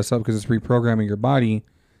 don't do all this stuff, because it's reprogramming your body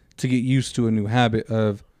to get used to a new habit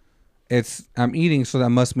of I'm eating, so that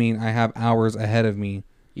must mean I have hours ahead of me.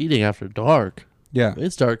 Eating after dark. Yeah.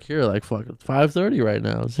 It's dark here, like fucking 5:30 right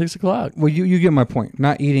now. 6 o'clock. Well, you get my point.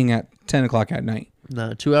 Not eating at 10 o'clock at night.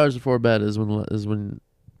 No, 2 hours before bed is when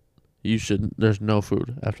you should. There's no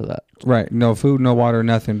food after that. Right. No food, no water,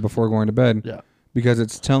 nothing before going to bed. Yeah. Because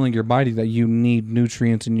it's telling your body that you need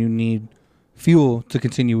nutrients and you need fuel to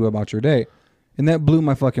continue about your day. And that blew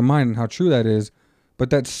my fucking mind and how true that is. But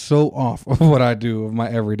that's so off of what I do of my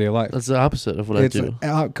everyday life. That's the opposite of what I do.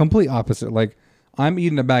 It's complete opposite. Like, I'm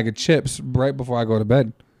eating a bag of chips right before I go to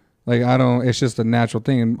bed. Like, it's just a natural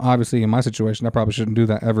thing. And obviously in my situation, I probably shouldn't do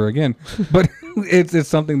that ever again. But it's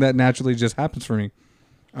something that naturally just happens for me.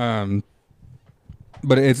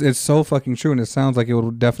 But it's so fucking true. And it sounds like it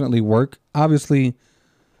would definitely work. Obviously,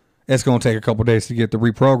 it's going to take a couple days to get the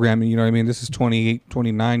reprogramming. You know what I mean? This is 28,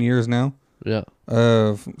 29 years now. Yeah.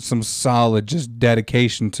 Of some solid just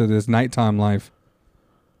dedication to this nighttime life.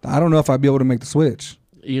 I don't know if I'd be able to make the switch.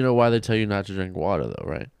 You know why they tell you not to drink water, though,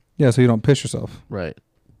 right? Yeah, so you don't piss yourself. Right.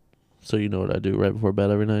 So you know what I do right before bed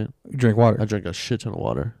every night? You drink water. I drink a shit ton of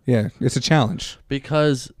water. Yeah, it's a challenge.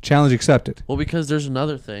 Because... Challenge accepted. Well, because there's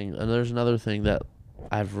another thing, and there's another thing that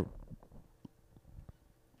I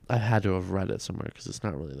had to have read it somewhere because it's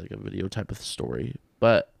not really like a video type of story,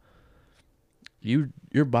 but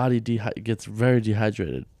your body gets very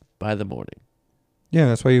dehydrated by the morning. Yeah,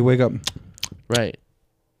 that's why you wake up. Right.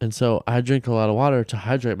 And so I drink a lot of water to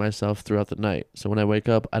hydrate myself throughout the night. So when I wake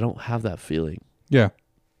up, I don't have that feeling. Yeah.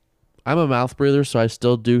 I'm a mouth breather, so I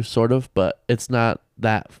still do sort of, but it's not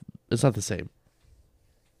the same.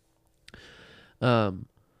 I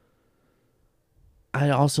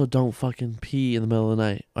also don't fucking pee in the middle of the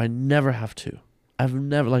night. I never have to.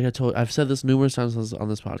 I've said this numerous times on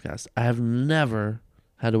this podcast. I have never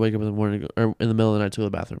had to wake up in the morning or in the middle of the night to go to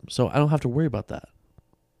the bathroom. So I don't have to worry about that.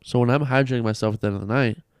 So when I'm hydrating myself at the end of the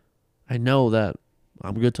night, I know that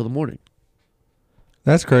I'm good till the morning.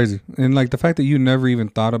 That's crazy. And like the fact that you never even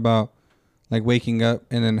thought about like waking up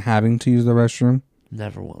and then having to use the restroom.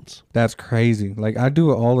 Never once. That's crazy. Like I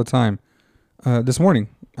do it all the time. This morning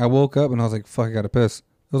I woke up and I was like, fuck, I gotta piss.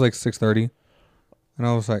 It was like 6:30. And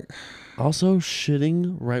I was like... Also,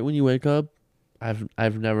 shitting right when you wake up, I've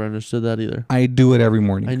never understood that either. I do it every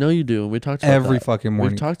morning. I know you do, and we talked about every that. fucking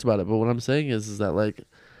morning. We've talked about it, but what I'm saying is that like,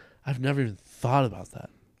 I've never even thought about that.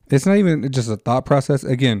 It's not even just a thought process.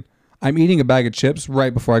 Again, I'm eating a bag of chips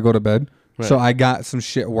right before I go to bed, right. So I got some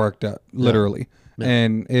shit worked up, literally. Yeah.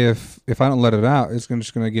 And if I don't let it out, it's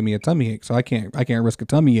just gonna give me a tummy ache. So I can't risk a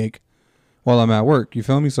tummy ache while I'm at work. You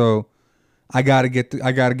feel me? So I gotta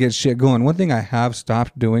get shit going. One thing I have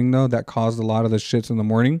stopped doing though that caused a lot of the shits in the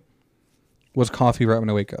morning was coffee right when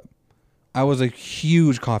I wake up. I was a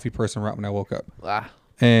huge coffee person right when I woke up.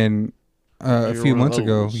 And a few months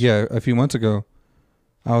ago,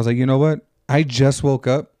 I was like, you know what? I just woke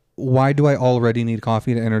up. Why do I already need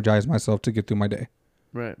coffee to energize myself to get through my day?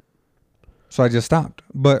 Right. So I just stopped.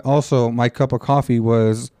 But also my cup of coffee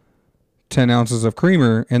was 10 ounces of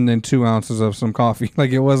creamer and then 2 ounces of some coffee.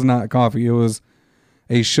 Like it was not coffee. It was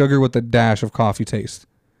a sugar with a dash of coffee taste.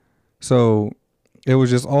 So it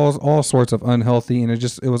was just all sorts of unhealthy, and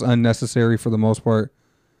it was unnecessary for the most part.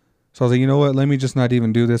 So I was like, you know what? Let me just not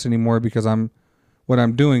even do this anymore, because what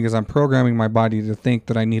I'm doing is I'm programming my body to think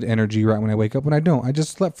that I need energy right when I wake up, when I don't. I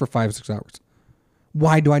just slept for 5-6 hours.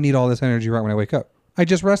 Why do I need all this energy right when I wake up? I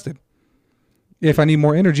just rested. If I need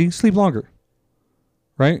more energy, sleep longer.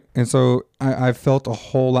 Right? And so I've felt a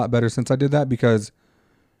whole lot better since I did that, because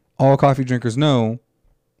all coffee drinkers know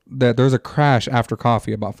that there's a crash after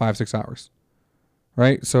coffee about 5-6 hours.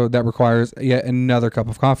 Right? So that requires yet another cup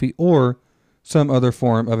of coffee or some other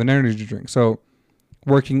form of an energy drink. So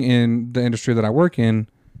working in the industry that I work in,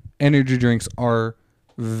 energy drinks are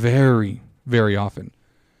very, very often.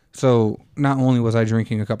 So not only was I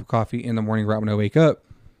drinking a cup of coffee in the morning right when I wake up,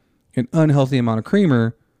 an unhealthy amount of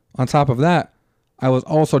creamer, on top of that, I was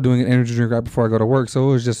also doing an energy drink right before I go to work. So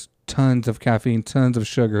it was just tons of caffeine, tons of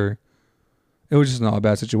sugar. It was just not a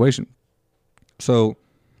bad situation. So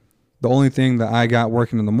the only thing that I got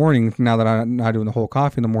working in the morning, now that I'm not doing the whole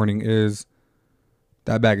coffee in the morning, is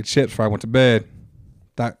that bag of chips before I went to bed.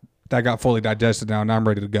 That got fully digested now. Now I'm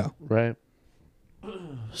ready to go. Right.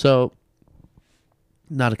 So,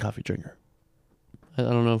 not a coffee drinker. I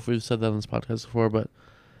don't know if we've said that on this podcast before, but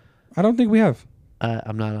I don't think we have.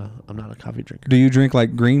 I'm not a coffee drinker. Do you drink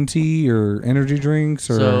like green tea or energy drinks,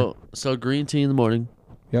 or so green tea in the morning,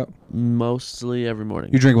 Yep. Mostly every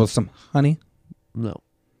morning. You drink it with some honey? No.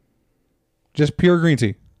 Just pure green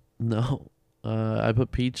tea? No. I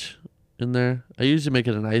put peach in there. I usually make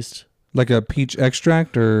it an iced. Like a peach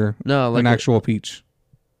extract or No, like an actual peach?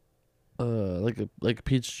 like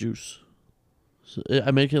peach juice. So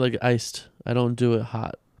I make it like iced. I don't do it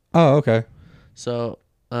hot. Oh, okay. So,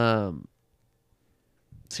 I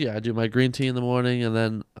do my green tea in the morning, and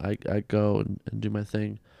then I go and do my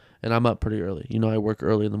thing, and I'm up pretty early. I work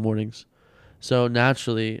early in the mornings, so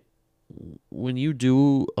naturally, when you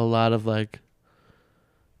do a lot of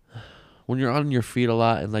when you're on your feet a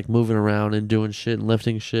lot and like moving around and doing shit and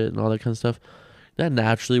lifting shit and all that kind of stuff, that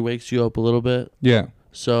naturally wakes you up a little bit. Yeah.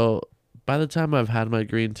 So by the time I've had my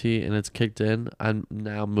green tea and it's kicked in, I'm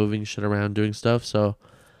now moving shit around, doing stuff. So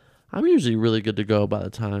I'm usually really good to go by the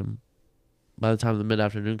time the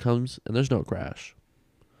mid-afternoon comes, and there's no crash.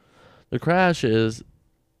 The crash is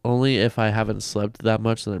only if I haven't slept that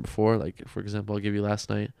much the night before. Like, for example, I'll give you last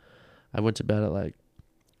night. I went to bed at like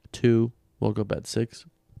 2, woke up at 6.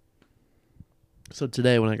 So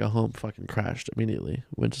today when I got home, fucking crashed immediately.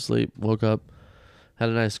 Went to sleep, woke up, had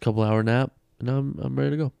a nice couple hour nap, and now I'm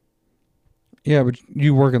ready to go. Yeah, but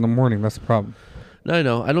you work in the morning. That's the problem. No, I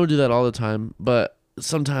know. I don't do that all the time, but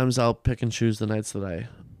sometimes I'll pick and choose the nights that I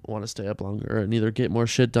want to stay up longer and either get more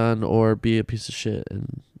shit done or be a piece of shit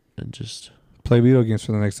and just play video games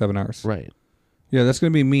for the next 7 hours. Right. Yeah, that's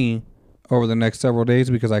going to be me over the next several days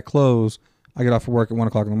because I get off of work at 1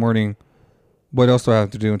 o'clock in the morning. What else do I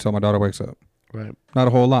have to do until my daughter wakes up? Right. Not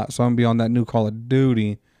a whole lot. So I'm going to be on that new Call of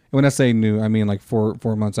Duty. And when I say new, I mean like 4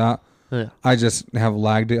 months out. Yeah. I just have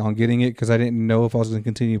lagged it on getting it because I didn't know if I was going to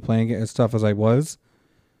continue playing it as tough as I was.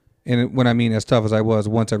 And when I mean as tough as I was,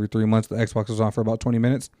 once every 3 months, the Xbox was on for about 20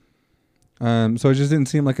 minutes. So it just didn't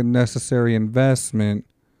seem like a necessary investment.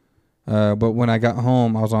 But when I got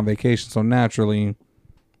home, I was on vacation. So naturally,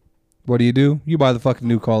 what do? You buy the fucking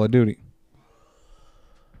new Call of Duty.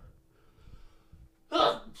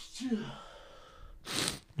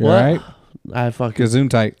 You all right? I fucking Gazoon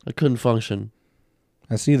tight. I couldn't function.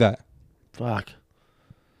 I see that. Fuck.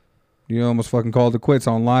 You almost fucking called it quits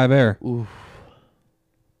on live air. Oof.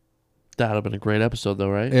 That would have been a great episode, though,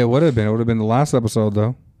 right? It would have been. It would have been the last episode,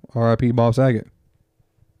 though. R.I.P. Bob Saget.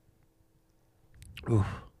 Oof.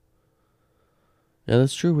 Yeah,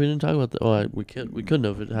 that's true. We didn't talk about that. Oh, we couldn't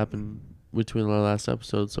have. It happened between our last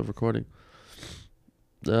episodes of recording.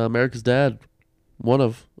 America's Dad. One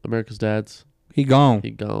of America's dads. He gone.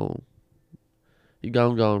 He gone.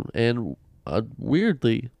 And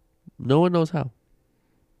weirdly, no one knows how.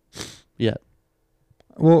 Yet.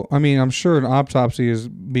 Well, I mean, I'm sure an autopsy is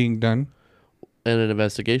being done. And an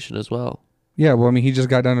investigation as well. Yeah, well, I mean, he just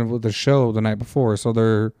got done with the show the night before, so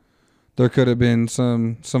there could have been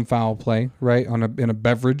some foul play, right, in a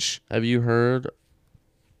beverage. Have you heard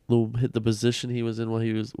the position he was in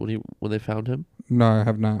when they found him? No, I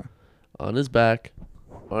have not. On his back,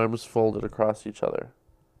 arms folded across each other.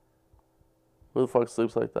 Who the fuck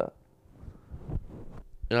sleeps like that?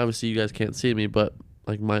 And obviously you guys can't see me, but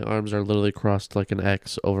like my arms are literally crossed like an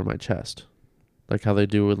X over my chest, like how they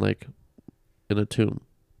do in a tomb.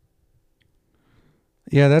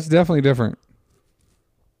 Yeah, that's definitely different.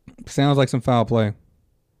 Sounds like some foul play.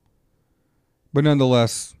 But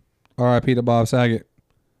nonetheless, R.I.P. to Bob Saget.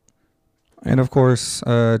 And of course,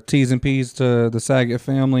 T's and P's to the Saget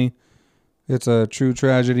family. It's a true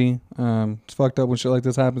tragedy. It's fucked up when shit like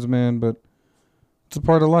this happens, man, but it's a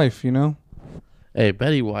part of life, you know? Hey,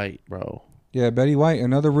 Betty White, bro. Yeah, Betty White,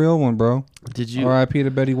 another real one, bro. Did you? R.I.P.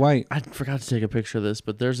 to Betty White. I forgot to take a picture of this,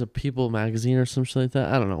 but there's a People magazine or some shit like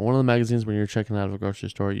that. I don't know. One of the magazines when you're checking out of a grocery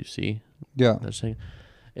store, you see. Yeah. That thing.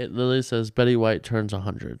 It literally says Betty White turns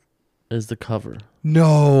 100. Is the cover.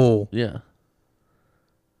 No. Yeah.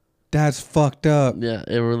 That's fucked up. Yeah,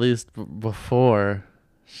 it released before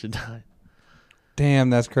she died. Damn,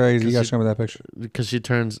 that's crazy. You gotta show me that picture. Because she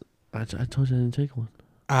turns... I told you I didn't take one.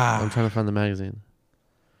 Ah. I'm trying to find the magazine.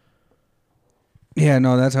 Yeah,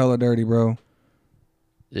 no, that's hella dirty, bro.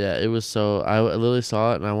 Yeah, it was so... I literally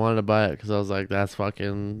saw it and I wanted to buy it because I was like, that's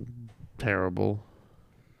fucking terrible.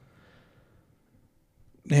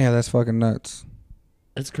 Yeah, that's fucking nuts.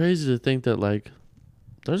 It's crazy to think that, like,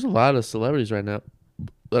 there's a lot of celebrities right now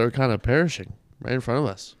that are kind of perishing right in front of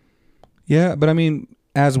us. Yeah, but I mean,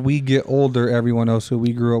 as we get older, everyone else who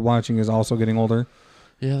we grew up watching is also getting older.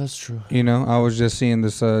 Yeah, that's true. You know, I was just seeing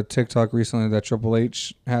this TikTok recently that Triple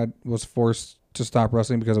H was forced to stop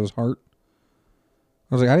wrestling because of his heart.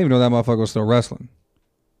 I was like, I didn't even know that motherfucker was still wrestling.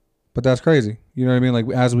 But that's crazy. You know what I mean? Like,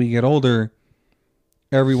 as we get older,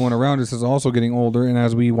 everyone around us is also getting older, and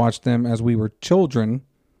as we watch them as we were children,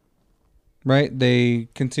 right, they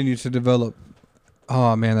continue to develop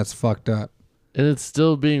Oh man, that's fucked up. And it's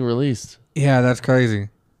still being released. Yeah, that's crazy.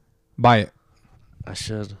 Buy it. I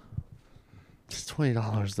should. It's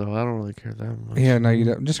 $20 though. I don't really care that much. Yeah, no, you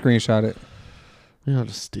don't. Just screenshot it. You know,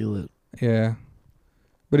 just steal it. Yeah.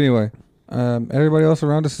 But anyway, everybody else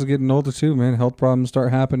around us is getting older too, man. Health problems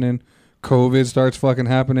start happening. COVID starts fucking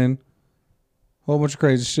happening. Whole bunch of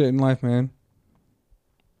crazy shit in life, man.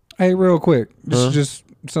 Hey, real quick. This is just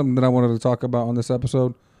something that I wanted to talk about on this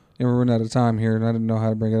episode. And we're running out of time here, and I didn't know how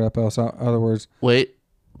to bring it up else. Other words. Wait.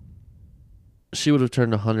 She would have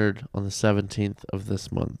turned 100 on the 17th of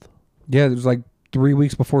this month. Yeah, it was like 3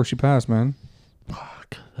 weeks before she passed, man.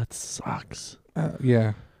 Fuck. That sucks. Yeah.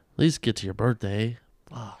 At least get to your birthday.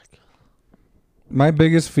 Fuck. My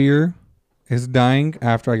biggest fear is dying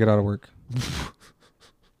after I get out of work.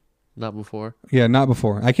 Not before. Yeah, not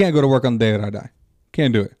before. I can't go to work on the day that I die.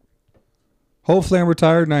 Can't do it. Hopefully I'm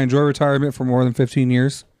retired and I enjoy retirement for more than 15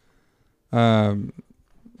 years.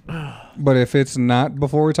 But if it's not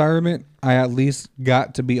before retirement, I at least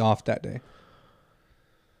got to be off that day.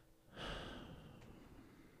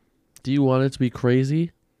 Do you want it to be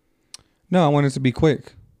crazy? No, I want it to be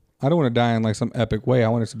quick. I don't want to die in like some epic way. I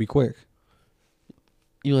want it to be quick.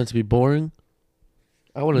 You want it to be boring?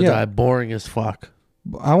 I want to die boring as fuck.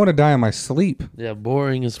 I want to die in my sleep. Yeah,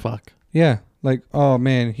 boring as fuck. Yeah. Like, oh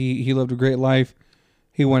man, he lived a great life.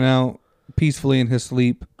 He went out peacefully in his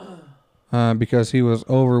sleep because he was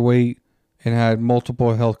overweight and had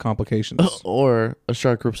multiple health complications. Or a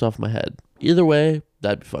shark rips off my head. Either way,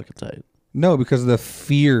 that'd be fucking tight. No, because of the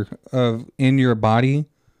fear of in your body.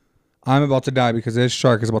 I'm about to die because this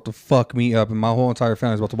shark is about to fuck me up and my whole entire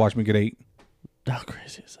family is about to watch me get ate. How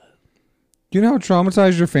crazy is that? Do you know how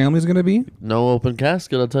traumatized your family's going to be? No open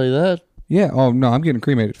casket, I'll tell you that. Yeah. Oh, no, I'm getting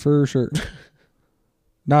cremated for sure.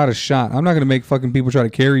 Not a shot. I'm not going to make fucking people try to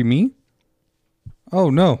carry me. Oh,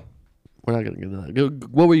 no. We're not going to get into that.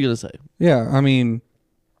 What were you going to say? Yeah, I mean...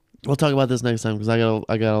 We'll talk about this next time because I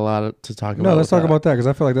got a lot to talk about. No, let's talk about that because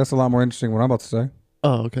I feel like that's a lot more interesting than what I'm about to say.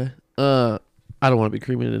 Oh, okay. I don't want to be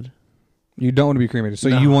cremated. You don't want to be cremated. So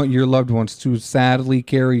No. you want your loved ones to sadly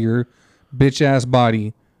carry your bitch-ass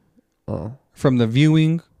body from the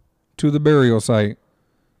viewing to the burial site,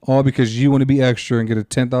 all because you want to be extra and get a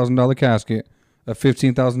 $10,000 casket, a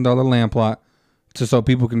 $15,000 land plot, so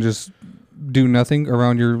people can just do nothing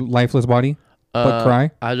around your lifeless body but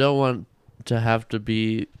cry? I don't want to have to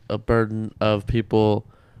be a burden of people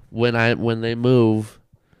when they move.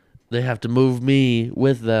 They have to move me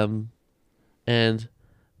with them, and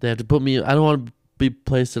they have to put me. I don't want to be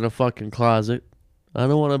placed in a fucking closet. I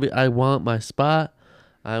don't want to be. I want my spot.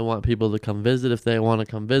 I want people to come visit if they want to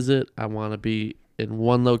come visit. I want to be in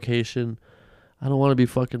one location. I don't want to be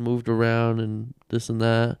fucking moved around and this and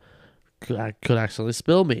that. I could accidentally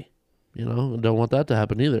spill me. You know, I don't want that to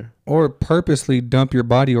happen either. Or purposely dump your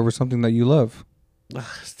body over something that you love. I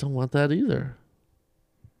just don't want that either.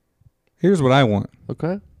 Here's what I want.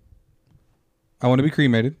 Okay. I want to be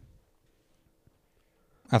cremated.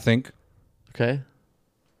 I think. Okay.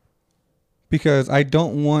 Because I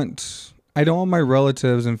don't want my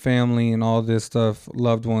relatives and family and all this stuff,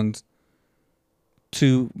 loved ones,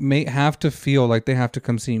 to have to feel like they have to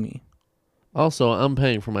come see me. Also, I'm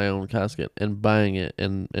paying for my own casket and buying it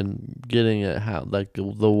and getting it like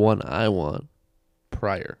the one I want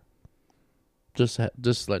prior. Just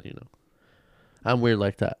let you know. I'm weird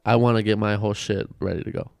like that. I want to get my whole shit ready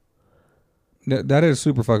to go. That is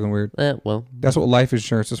super fucking weird. Well, that's what life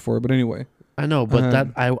insurance is for. But anyway, I know,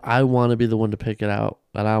 but I want to be the one to pick it out,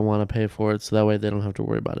 and I want to pay for it, so that way they don't have to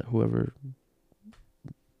worry about it. Whoever.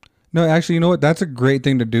 No, actually, you know what? That's a great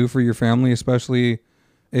thing to do for your family, especially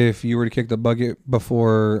if you were to kick the bucket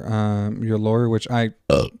before your lawyer, which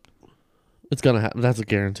it's gonna happen. That's a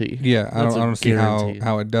guarantee. Yeah, I don't see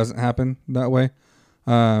how it doesn't happen that way.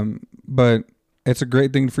 But it's a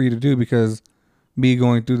great thing for you to do because me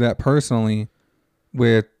going through that personally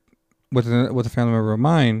with a family member of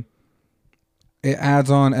mine, it adds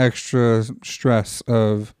on extra stress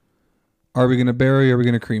of, are we going to bury or are we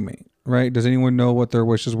going to cremate? Right? Does anyone know what their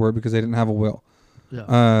wishes were because they didn't have a will?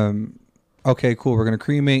 Yeah. Okay, cool. We're going to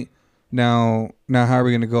cremate. Now, how are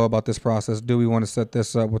we going to go about this process? Do we want to set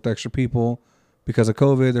this up with extra people? Because of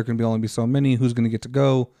COVID, there can only be so many. Who's going to get to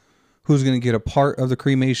go? Who's going to get a part of the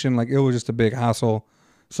cremation? Like, it was just a big hassle.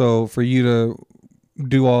 So for you to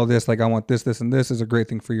do all this, like, I want this, this, and this, is a great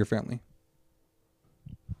thing for your family.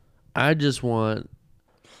 I just want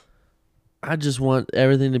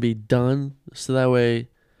everything to be done so that way,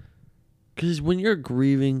 because when you're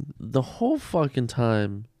grieving the whole fucking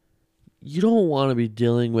time, you don't want to be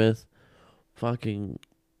dealing with fucking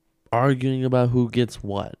arguing about who gets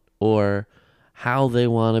what or how they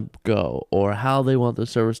want to go or how they want the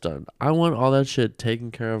service done. I want all that shit taken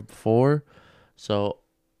care of before. So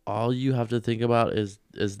all you have to think about is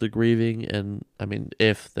the grieving. And I mean,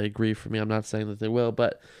 if they grieve for me, I'm not saying that they will,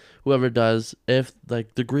 but whoever does, if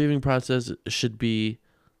like the grieving process should be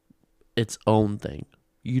its own thing.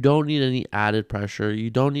 You don't need any added pressure. You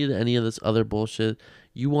don't need any of this other bullshit.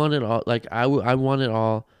 You want it all, like I want it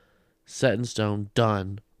all set in stone,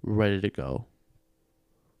 done, ready to go.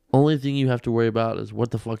 Only thing you have to worry about is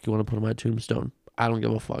what the fuck you want to put on my tombstone. I don't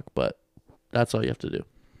give a fuck, but that's all you have to do.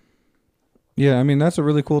 Yeah, I mean, that's a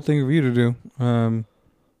really cool thing for you to do.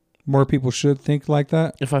 More people should think like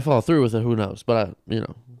that. If I follow through with it, who knows? But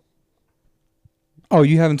Oh,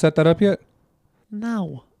 you haven't set that up yet?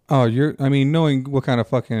 No. Oh, I mean, knowing what kind of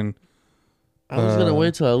fucking, I was gonna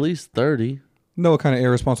wait till at least 30. know what kind of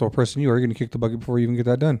irresponsible person you are. You're going to kick the bucket before you even get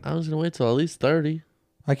that done. I was gonna wait till at least 30.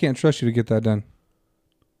 I can't trust you to get that done.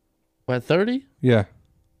 At 30? Yeah.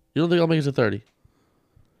 You don't think I'll make it to 30?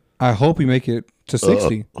 I hope we make it to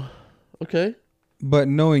 60. Okay. But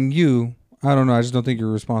knowing you, I don't know. I just don't think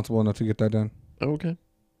you're responsible enough to get that done. Okay.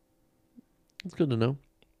 That's good to know.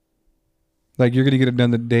 Like, you're going to get it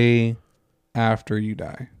done the day after you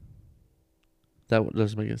die. That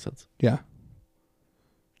doesn't make any sense. Yeah.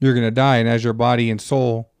 You're going to die, and as your body and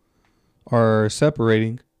soul are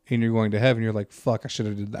separating and you're going to heaven, you're like, fuck, I should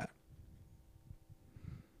have did that.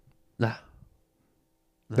 Nah.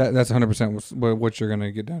 That's 100% what you're going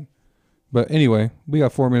to get done. But anyway, we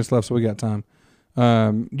got 4 minutes left, so we got time.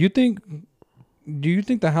 Do you think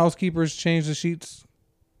the housekeepers change the sheets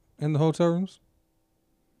in the hotel rooms?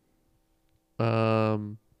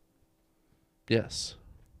 Yes.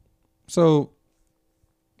 So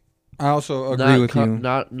I also agree with you.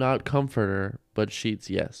 Not comforter, but sheets,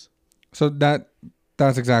 yes. So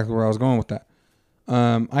that's exactly where I was going with that.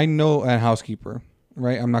 I know a housekeeper,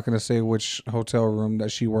 right? I'm not going to say which hotel room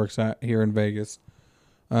that she works at here in Vegas,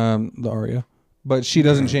 the Aria, but she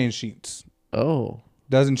doesn't change sheets. Oh.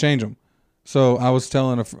 Doesn't change them. So I was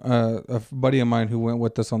telling a buddy of mine who went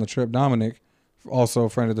with us on the trip, Dominic, also a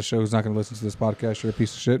friend of the show who's not going to listen to this podcast. You're a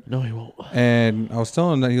piece of shit. No, he won't. And I was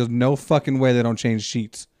telling him that he goes, no fucking way they don't change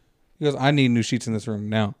sheets. He goes, I need new sheets in this room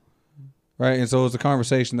now. Right? And so it was a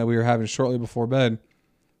conversation that we were having shortly before bed.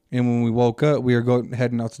 And when we woke up, we were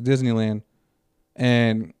heading out to Disneyland.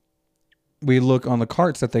 And we look on the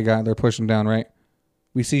carts that they're pushing down, right?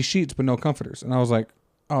 We see sheets but no comforters. And I was like,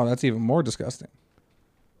 oh, that's even more disgusting.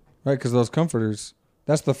 Right? Because those comforters,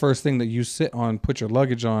 that's the first thing that you sit on, put your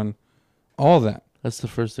luggage on, all that. That's the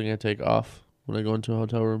first thing I take off when I go into a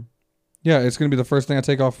hotel room. Yeah, it's going to be the first thing I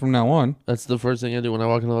take off from now on. That's the first thing I do when I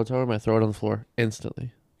walk in the hotel room. I throw it on the floor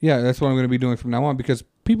instantly. Yeah, that's what I'm going to be doing from now on because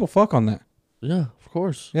people fuck on that. Yeah, of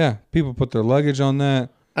course. Yeah, people put their luggage on that.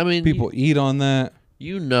 I mean, people eat on that.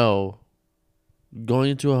 Going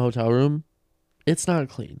into a hotel room, it's not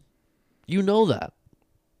clean. You know that.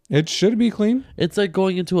 It should be clean. It's like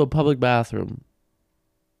going into a public bathroom.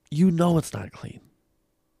 You know it's not clean.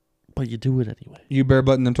 But you do it anyway. You bare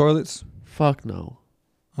button them toilets? Fuck no.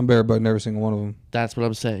 I'm bare button every single one of them. That's what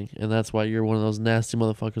I'm saying. And that's why you're one of those nasty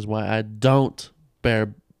motherfuckers. Why I don't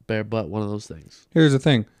bare butt one of those things. Here's the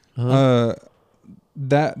thing. Uh-huh.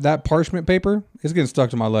 That parchment paper is getting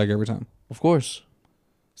stuck to my leg every time. Of course.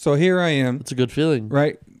 So here I am. It's a good feeling.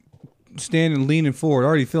 Right? Standing, leaning forward,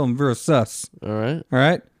 already feeling very sus. All right. All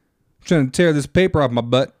right? I'm trying to tear this paper off my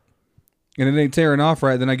butt. And it ain't tearing off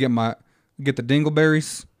right. Then I get the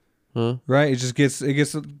dingleberries. Huh? Right? It gets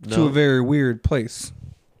to a very weird place.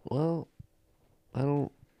 Well, I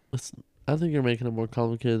think you're making it more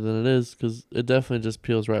complicated than it is because it definitely just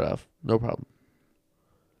peels right off. No problem.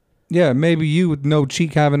 Yeah, maybe you with no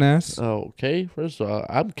cheek having ass. Okay. First of all,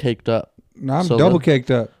 I'm caked up. No, I'm double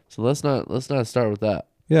caked up. So let's not start with that.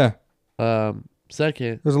 Yeah.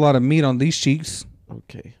 Second. There's a lot of meat on these cheeks.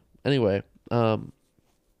 Okay. Anyway, if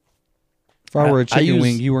I were a chicken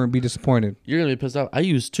wing, you wouldn't be disappointed. You're gonna be pissed off. I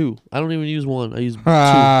use 2. I don't even use 1. I use 2.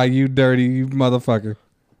 Ah, you dirty, you motherfucker.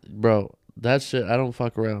 Bro, that shit, I don't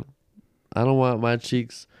fuck around. I don't want my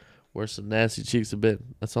cheeks where some nasty cheeks have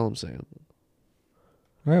been. That's all I'm saying.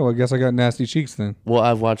 All right, well, I guess I got nasty cheeks then. Well,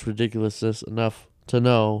 I've watched Ridiculousness enough to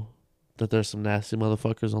know that there's some nasty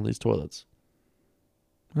motherfuckers on these toilets.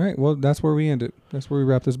 All right, well, that's where we end it. That's where we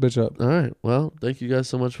wrap this bitch up. All right. Well, thank you guys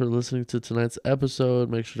so much for listening to tonight's episode.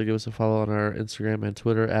 Make sure to give us a follow on our Instagram and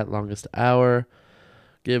Twitter at Longest Hour.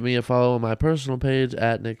 Give me a follow on my personal page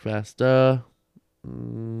at Nick Vasta. You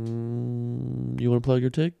want to plug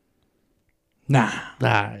your TIG? Nah.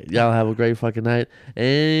 Nah. Y'all have a great fucking night.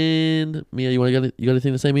 And Mia, you got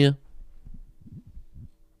anything to say, Mia?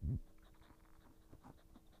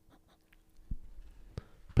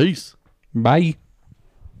 Peace. Bye.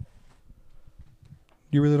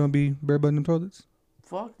 You really don't be bare button them toilets?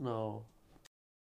 Fuck no.